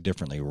manifest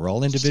differently. We're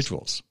all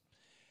individuals.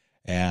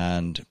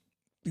 And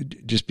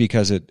just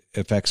because it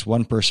affects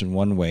one person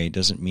one way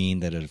doesn't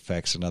mean that it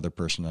affects another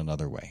person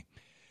another way.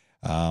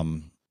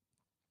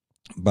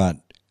 But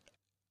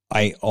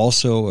I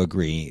also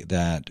agree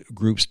that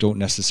groups don't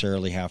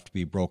necessarily have to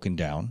be broken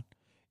down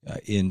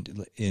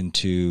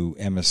into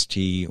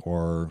MST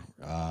or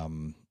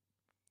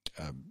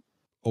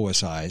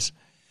OSIs.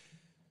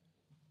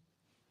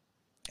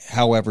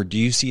 However, do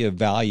you see a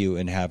value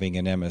in having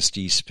an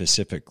MST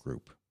specific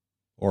group?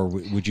 Or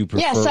would you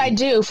prefer? Yes, I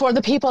do. For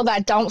the people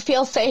that don't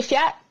feel safe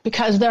yet,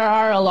 because there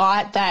are a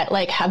lot that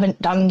like haven't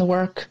done the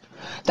work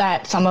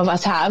that some of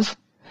us have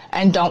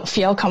and don't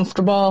feel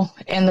comfortable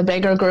in the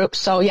bigger groups.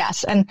 So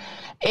yes, and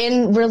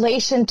in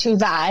relation to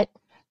that,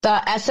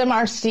 the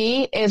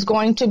SMRC is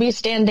going to be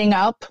standing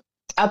up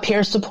a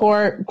peer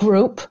support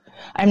group.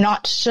 I'm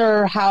not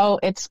sure how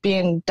it's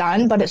being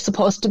done, but it's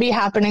supposed to be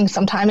happening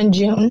sometime in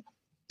June.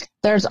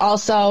 There's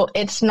also,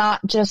 it's not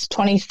just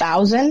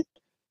 20,000,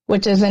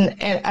 which is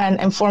an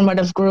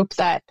informative group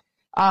that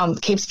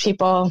keeps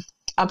people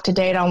up to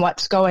date on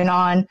what's going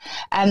on.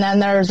 And then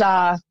there's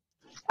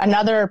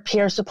another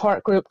peer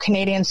support group,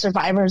 Canadian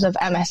Survivors of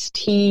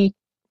MST.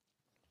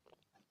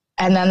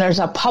 And then there's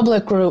a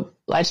public group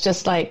that's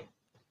just like,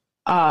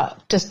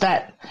 just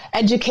that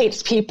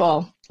educates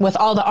people with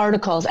all the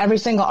articles, every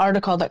single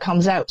article that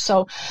comes out.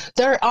 So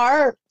there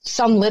are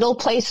some little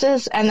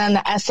places, and then the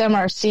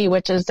SMRC,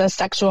 which is the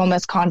Sexual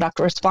Misconduct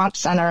Response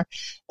Center,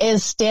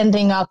 is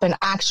standing up an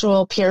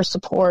actual peer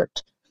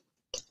support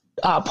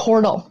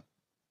portal,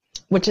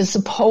 which is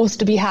supposed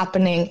to be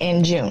happening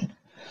in June.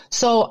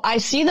 So I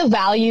see the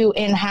value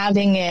in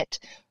having it,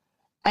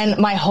 and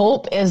my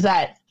hope is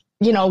that,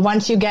 you know,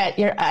 once you get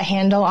a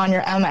handle on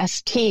your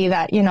MST,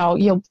 that, you know,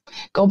 you'll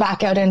go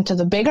back out into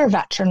the bigger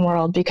veteran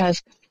world,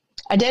 because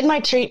I did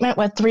my treatment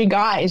with 3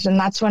 guys, and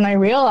that's when I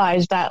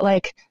realized that,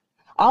 like,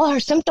 all our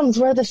symptoms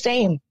were the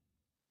same.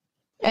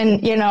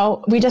 And, you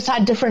know, we just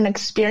had different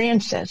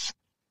experiences.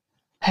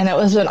 And it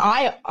was an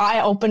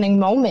eye-opening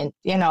moment,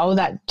 you know,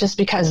 that just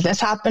because this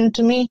happened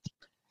to me,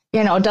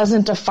 you know,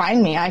 doesn't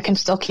define me. I can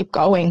still keep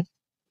going.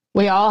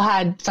 We all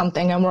had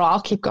something, and we'll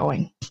all keep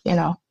going, you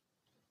know.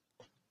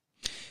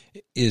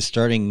 Is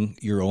starting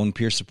your own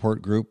peer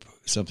support group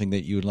something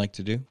that you would like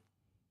to do?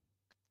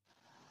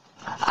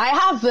 I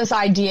have this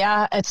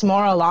idea. It's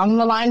more along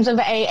the lines of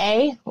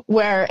AA,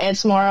 where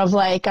it's more of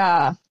like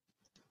I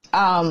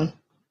don't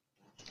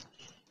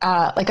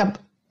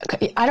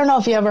know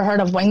if you ever heard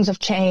of Wings of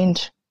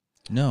Change.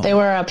 No. They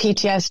were a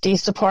PTSD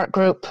support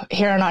group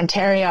here in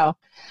Ontario,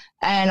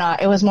 and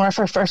it was more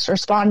for first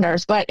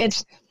responders. But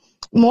it's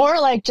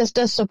more like just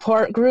a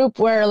support group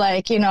where,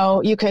 like, you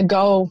know, you could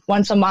go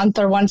once a month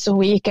or once a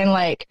week and,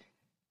 like,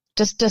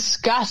 just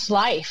discuss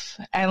life.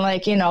 And,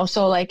 like, you know,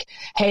 so, like,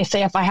 hey,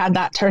 say if I had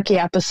that turkey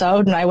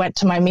episode and I went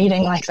to my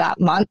meeting like that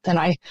month and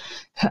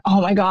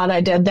oh my God, I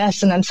did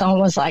this. And then someone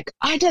was like,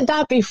 I did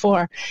that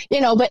before,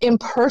 you know, but in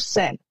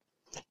person.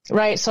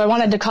 Right. So I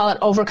wanted to call it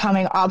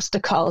Overcoming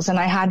Obstacles. And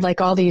I had like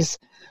all these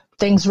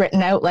things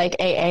written out, like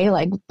AA,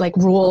 like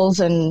rules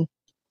and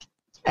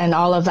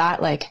all of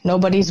that. Like,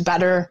 nobody's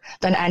better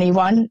than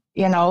anyone.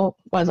 You know,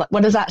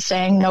 what is that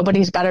saying?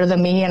 Nobody's better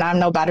than me, and I'm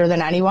no better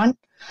than anyone.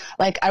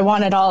 Like, I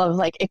wanted all of,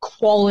 like,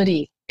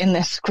 equality in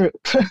this group.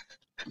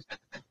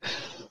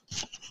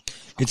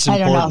 It's important. I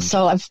don't know.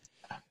 So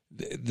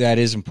that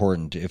is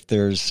important. If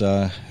there's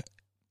the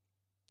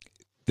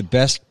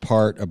best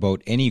part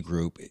about any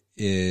group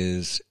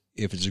is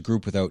if it's a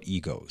group without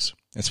egos.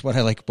 That's what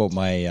I like about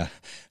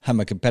I'm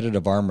a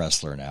competitive arm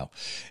wrestler now,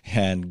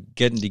 and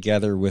getting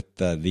together with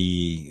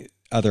the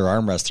other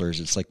arm wrestlers,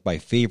 it's like my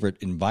favorite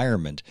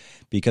environment,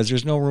 because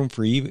there's no room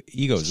for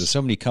egos. If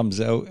somebody comes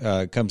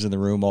in the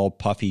room all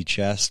puffy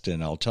chest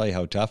and I'll tell you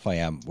how tough I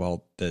am,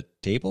 well, the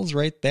table's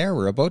right there.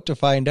 We're about to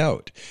find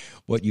out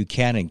what you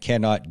can and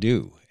cannot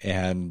do.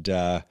 And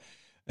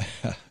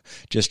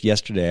just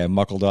yesterday I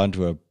muckled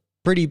onto a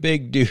pretty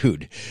big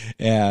dude,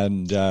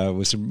 and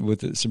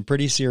with some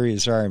pretty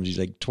serious arms. He's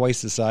like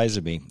twice the size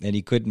of me, and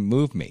he couldn't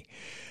move me.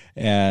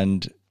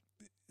 And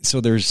so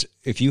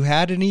if you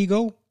had an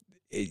ego,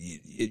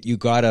 you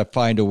got to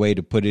find a way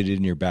to put it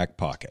in your back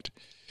pocket.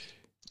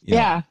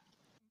 Yeah.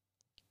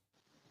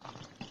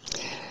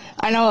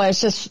 I know,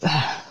 it's just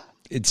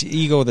it's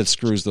ego that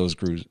screws those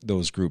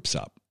groups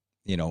up.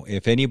 You know,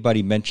 if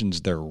anybody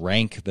mentions their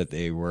rank that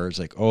they were, it's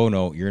like, oh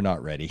no, you're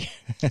not ready.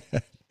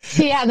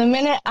 Yeah, the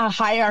minute a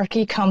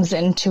hierarchy comes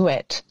into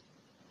it,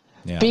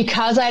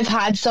 because I've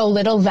had so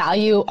little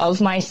value of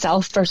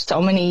myself for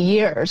so many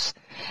years,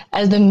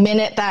 as the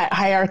minute that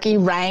hierarchy,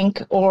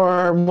 rank,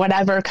 or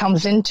whatever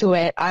comes into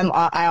it,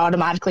 I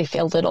automatically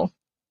feel little.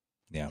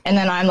 Yeah. And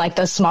then I'm like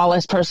the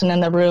smallest person in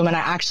the room, and I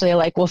actually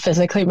like will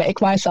physically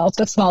make myself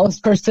the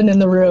smallest person in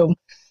the room.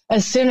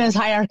 As soon as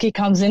hierarchy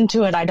comes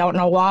into it, I don't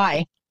know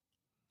why.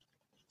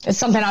 It's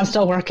something I'm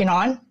still working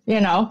on.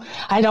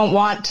 I don't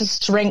want to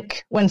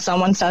shrink when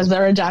someone says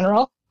they're a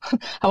general.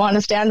 I want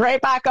to stand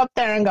right back up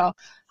there and go,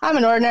 I'm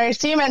an ordinary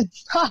seaman.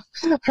 Huh.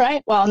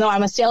 Right? Well, no,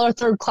 I'm a sailor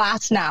third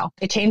class now.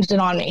 They changed it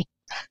on me.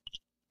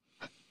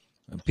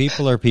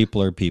 People are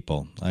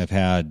people. I've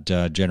had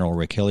General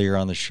Rick Hillier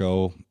on the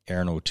show,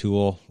 Aaron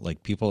O'Toole,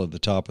 like people at the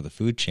top of the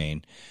food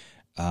chain.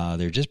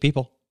 They're just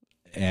people,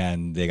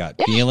 and they got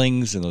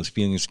feelings, and those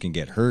feelings can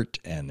get hurt,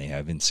 and they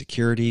have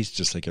insecurities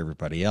just like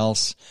everybody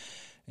else.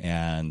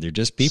 And they're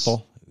just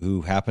people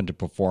who happen to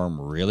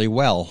perform really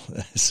well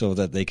so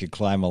that they could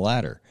climb a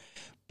ladder.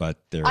 But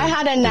I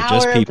had an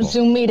hour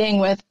Zoom meeting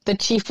with the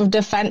Chief of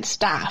Defense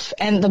Staff,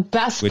 and the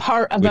best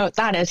part about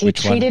that is he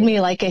treated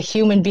me like a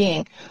human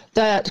being.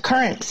 The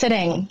current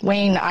sitting,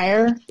 Wayne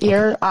Eyre,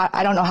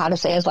 I don't know how to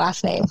say his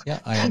last name.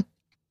 Yeah,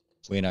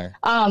 Wayne Eyre.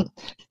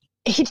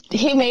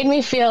 He made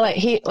me feel like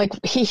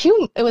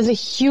it was a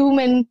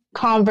human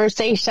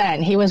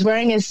conversation. He was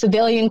wearing his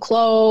civilian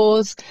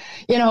clothes.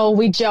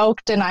 We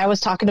joked, and I was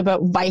talking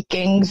about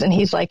Vikings, and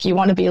he's like, "You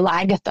want to be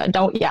Lagatha,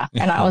 don't you?"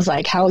 And I was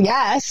like, "Hell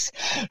yes."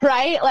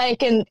 Right?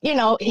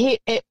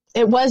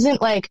 It wasn't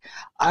like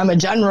I'm a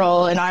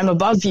general and I'm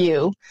above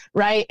you,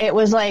 right? It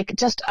was like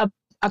just a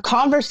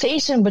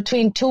conversation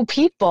between two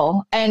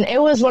people. And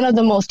it was one of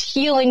the most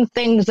healing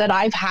things that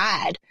I've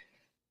had,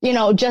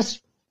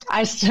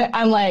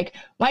 I'm like,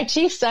 my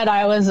chief said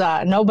I was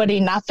nobody,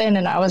 nothing,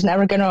 and I was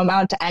never going to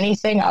amount to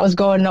anything. I was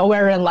going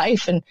nowhere in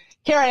life, and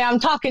here I am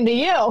talking to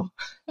you.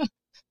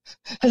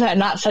 I'm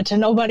not such a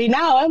nobody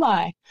now, am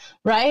I?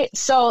 Right?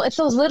 So it's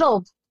those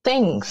little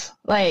things,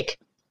 like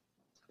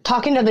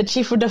talking to the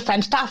Chief of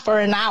Defense Staff for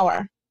an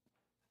hour,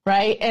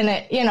 right? And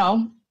it,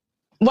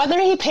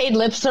 whether he paid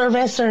lip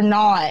service or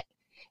not,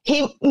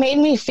 he made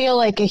me feel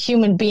like a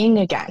human being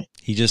again.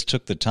 He just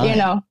took the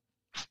time.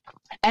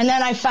 And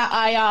then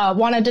I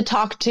wanted to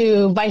talk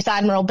to Vice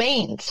Admiral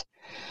Baines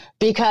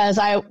because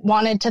I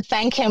wanted to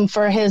thank him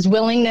for his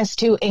willingness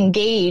to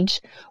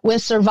engage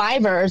with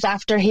survivors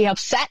after he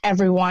upset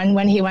everyone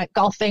when he went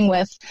golfing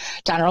with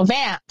General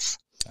Vance.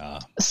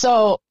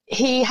 So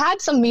he had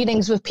some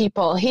meetings with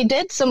people. He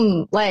did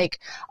some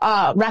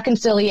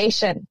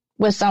reconciliation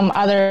with some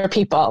other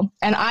people.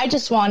 And I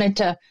just wanted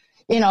to,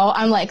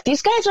 I'm like,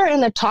 these guys are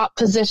in the top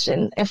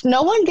position. If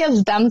no one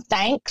gives them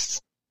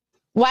thanks,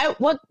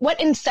 what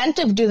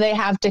incentive do they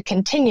have to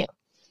continue?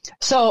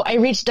 So I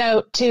reached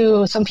out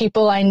to some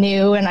people I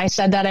knew, and I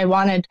said that I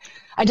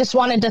just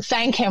wanted to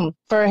thank him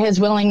for his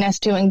willingness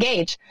to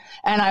engage.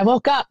 And I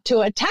woke up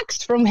to a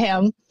text from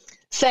him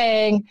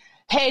saying,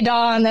 "Hey,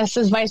 Dawn, this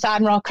is Vice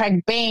Admiral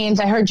Craig Baines.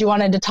 I heard you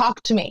wanted to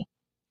talk to me."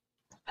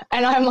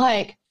 And I'm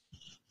like,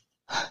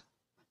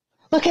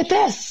 look at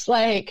this.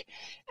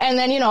 And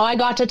then, I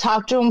got to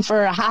talk to him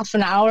for a half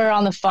an hour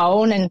on the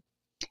phone, and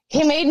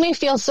he made me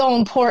feel so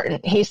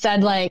important. He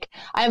said, I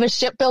have a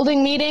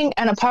shipbuilding meeting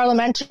and a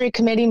parliamentary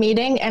committee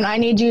meeting, and I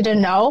need you to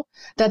know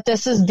that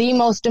this is the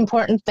most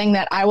important thing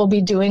that I will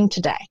be doing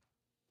today.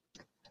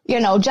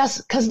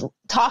 Just because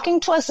talking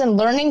to us and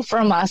learning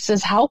from us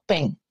is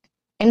helping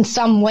in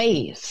some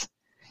ways.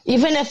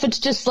 Even if it's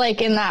just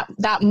in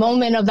that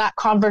moment of that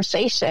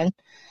conversation,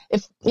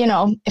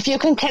 if you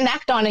can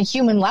connect on a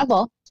human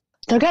level,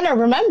 they're going to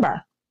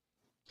remember.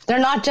 They're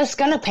not just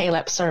going to pay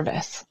lip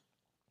service.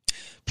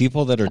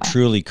 People that are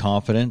truly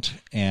confident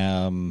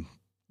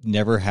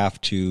never have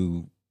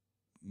to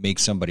make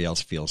somebody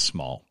else feel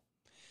small.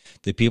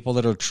 The people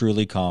that are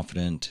truly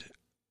confident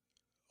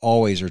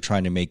always are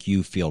trying to make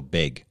you feel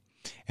big.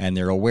 And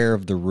they're aware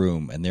of the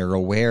room, and they're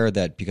aware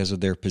that because of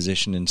their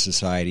position in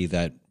society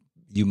that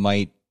you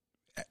might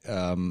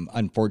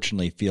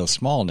unfortunately feel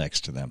small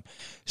next to them.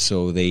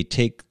 So they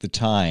take the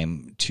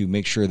time to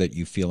make sure that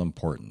you feel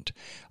important.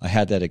 I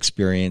had that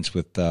experience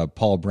with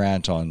Paul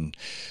Brandt on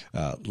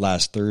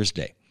last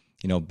Thursday.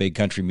 Big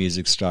country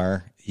music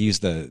star. He's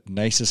the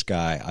nicest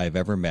guy I've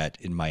ever met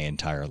in my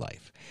entire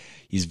life.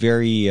 He's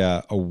very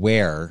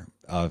aware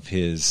of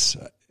his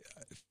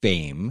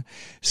fame.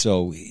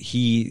 So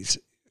he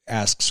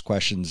asks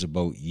questions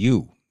about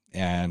you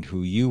and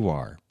who you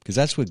are, because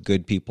that's what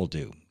good people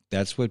do.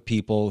 That's what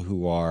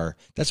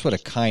that's what a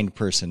kind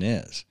person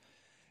is.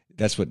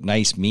 That's what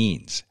nice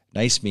means.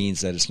 Nice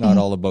means that it's not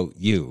all about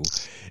you.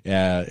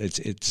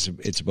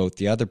 It's about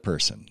the other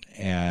person,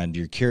 and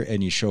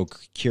you show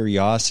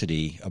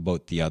curiosity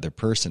about the other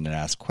person and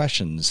ask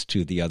questions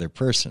to the other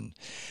person,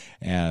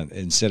 and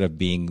instead of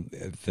being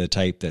the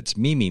type that's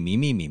me.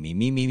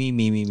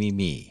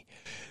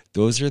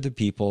 Those are the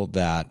people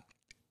that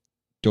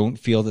don't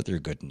feel that they're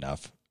good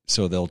enough,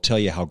 so they'll tell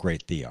you how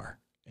great they are,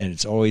 and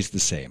it's always the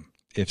same.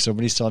 If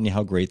somebody's telling you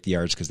how great they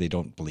are, it's because they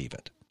don't believe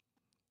it.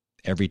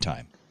 Every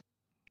time.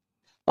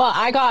 Well,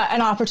 I got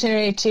an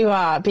opportunity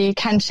to be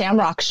Ken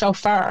Shamrock's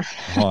chauffeur.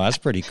 Oh, that's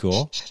pretty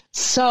cool.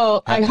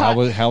 So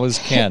how was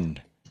Ken?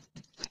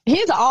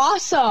 He's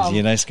awesome. Is he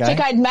a nice guy? I think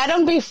I'd met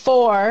him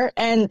before,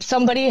 and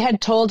somebody had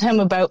told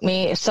him about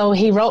me. So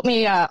he wrote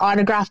me an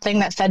autograph thing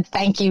that said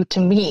thank you to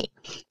me.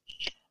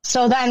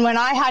 So then when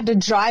I had to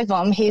drive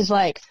him, he's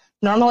like,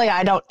 normally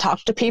I don't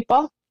talk to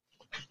people.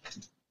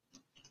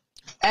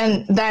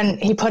 And then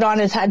he put on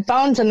his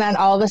headphones, and then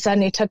all of a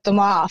sudden he took them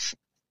off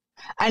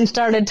and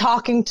started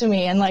talking to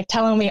me and like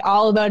telling me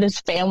all about his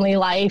family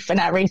life and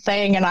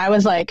everything. And I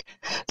was like,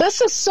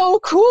 this is so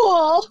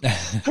cool.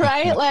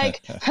 Right.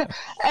 Like,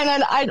 and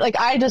then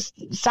I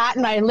just sat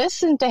and I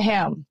listened to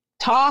him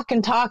talk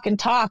and talk and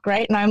talk.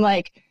 Right. And I'm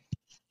like,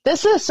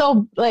 this is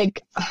so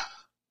like,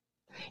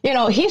 you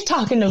know, he's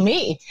talking to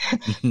me.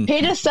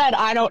 He just said,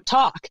 I don't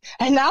talk.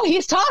 And now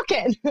he's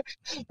talking.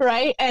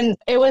 Right. And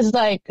it was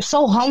like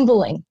so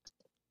humbling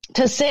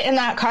to sit in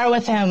that car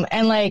with him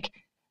and like,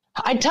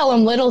 I'd tell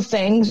him little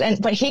things,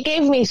 but he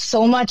gave me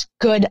so much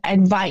good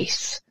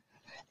advice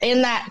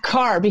in that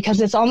car, because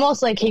it's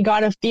almost like he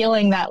got a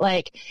feeling that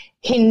like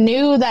he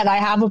knew that I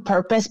have a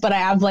purpose, but I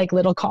have like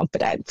little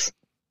confidence.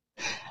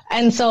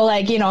 And so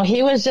like, you know,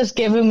 he was just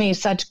giving me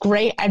such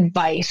great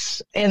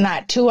advice in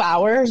that 2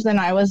 hours. And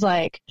I was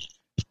like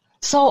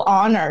so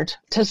honored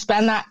to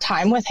spend that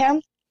time with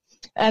him.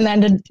 And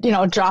then to, you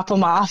know, drop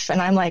him off.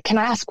 And I'm like, can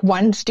I ask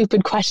one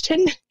stupid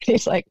question?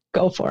 He's like,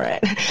 go for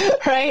it.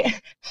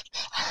 Right.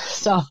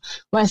 So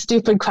my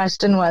stupid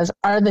question was,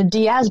 are the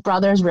Diaz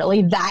brothers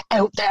really that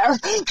out there?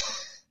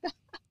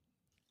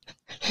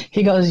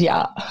 He goes,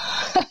 yeah.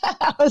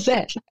 That was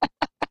it.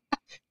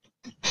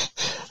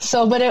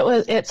 So, but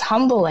it's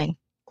humbling.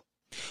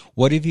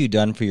 What have you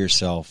done for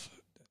yourself,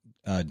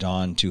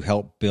 Dawn, to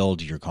help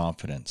build your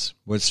confidence?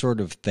 What sort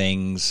of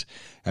things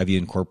have you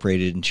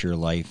incorporated into your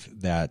life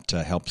that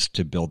helps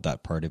to build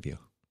that part of you?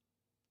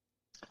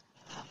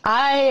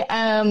 I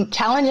am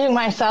challenging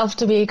myself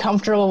to be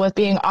comfortable with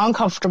being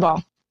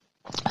uncomfortable.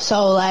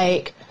 So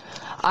like,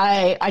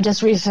 I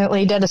just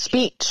recently did a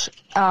speech.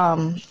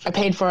 I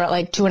paid for it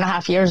like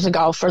 2.5 years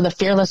ago for the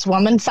Fearless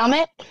Woman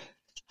Summit.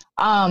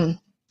 And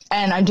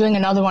I'm doing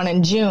another one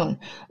in June.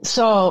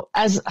 So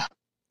as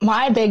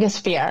my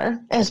biggest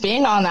fear is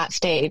being on that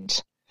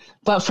stage.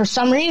 But for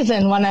some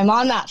reason, when I'm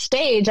on that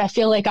stage, I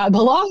feel like I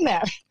belong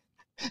there.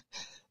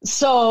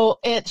 So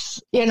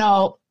it's, you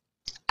know,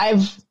 I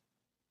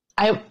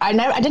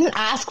didn't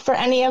ask for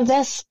any of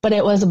this, but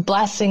it was a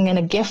blessing and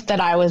a gift that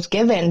I was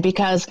given,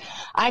 because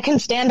I can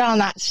stand on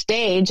that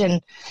stage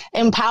and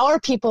empower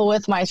people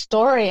with my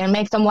story and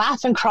make them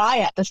laugh and cry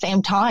at the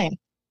same time.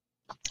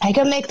 I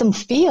can make them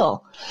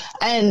feel.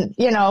 And,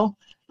 you know,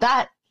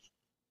 that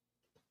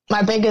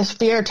my biggest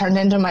fear turned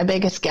into my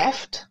biggest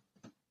gift.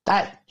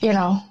 That, you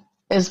know,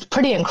 is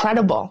pretty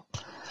incredible.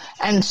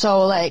 And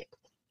so like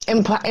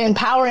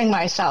empowering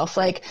myself,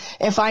 like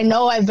if I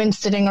know I've been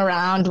sitting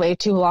around way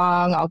too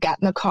long, I'll get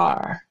in the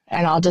car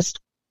and I'll just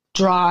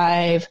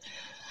drive,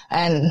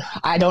 and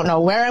I don't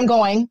know where I'm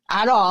going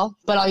at all,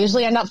 but I'll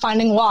usually end up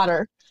finding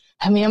water,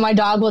 and me and my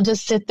dog will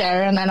just sit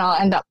there, and then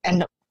I'll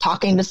end up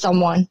talking to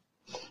someone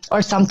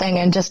or something,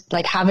 and just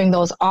like having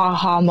those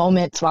aha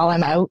moments while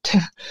I'm out.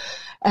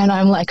 And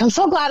I'm like, I'm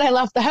so glad I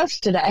left the house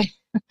today.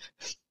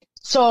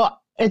 So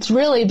it's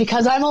really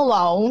because I'm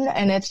alone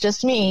and it's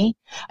just me.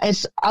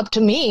 It's up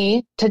to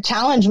me to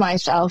challenge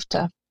myself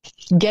to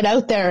get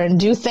out there and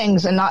do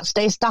things and not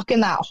stay stuck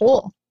in that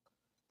hole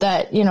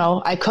that, you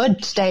know, I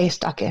could stay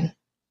stuck in.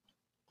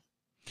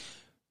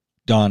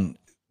 Dawn,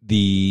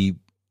 the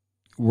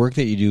work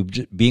that you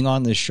do, being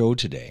on this show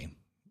today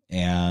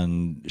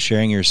and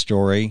sharing your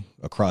story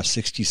across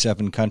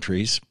 67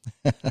 countries,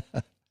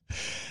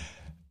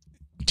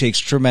 takes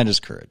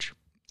tremendous courage,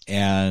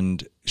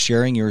 and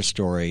sharing your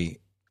story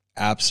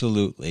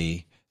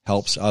absolutely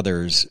helps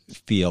others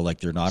feel like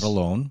they're not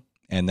alone.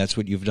 And that's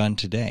what you've done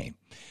today.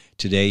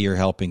 Today, you're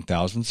helping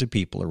thousands of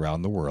people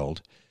around the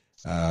world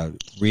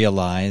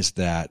realize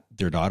that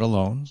they're not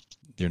alone,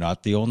 they're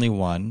not the only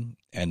one,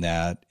 and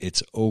that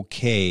it's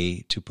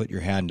okay to put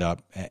your hand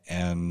up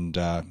and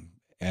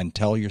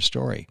tell your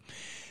story.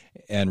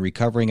 And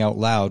Recovering Out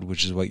Loud,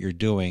 which is what you're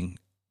doing,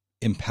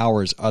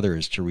 empowers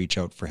others to reach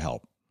out for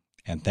help.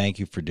 And thank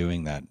you for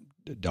doing that,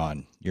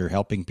 Dawn. You're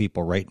helping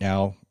people right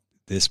now,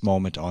 this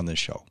moment on the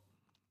show.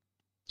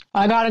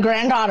 I got a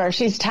granddaughter.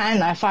 She's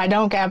 10. If I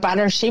don't get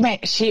better, she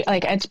like,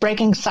 it's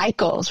breaking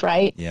cycles,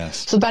 right?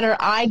 Yes. So the better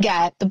I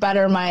get, the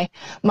better my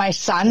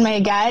son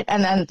may get,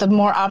 and then the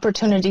more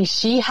opportunity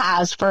she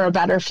has for a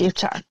better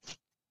future.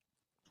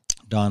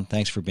 Dawn,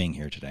 thanks for being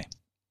here today.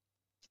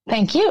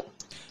 Thank you.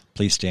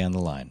 Please stay on the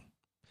line.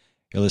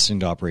 You're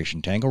listening to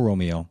Operation Tango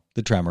Romeo,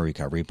 the Trauma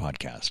Recovery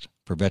Podcast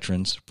for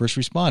veterans, first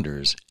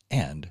responders,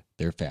 and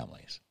their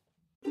families.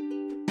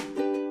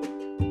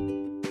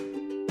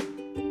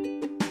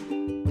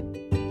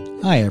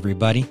 Hi,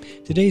 everybody.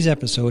 Today's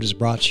episode is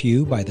brought to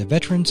you by the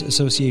Veterans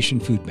Association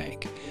Food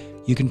Bank.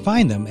 You can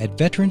find them at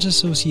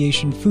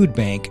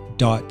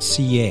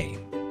veteransassociationfoodbank.ca.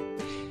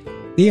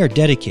 They are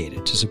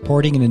dedicated to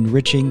supporting and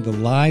enriching the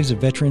lives of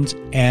veterans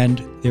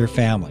and their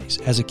families.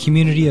 As a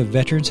community of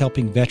veterans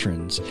helping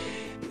veterans,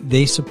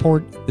 they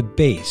support the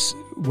base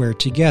where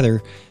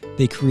together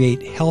they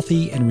create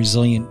healthy and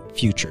resilient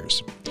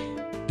futures.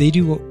 They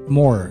do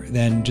more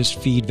than just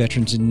feed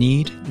veterans in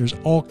need. There's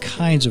all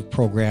kinds of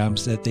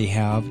programs that they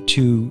have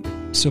to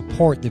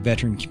support the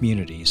veteran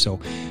community. So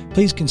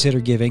please consider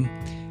giving.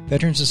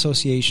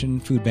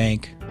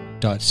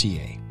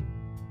 veteransassociationfoodbank.ca.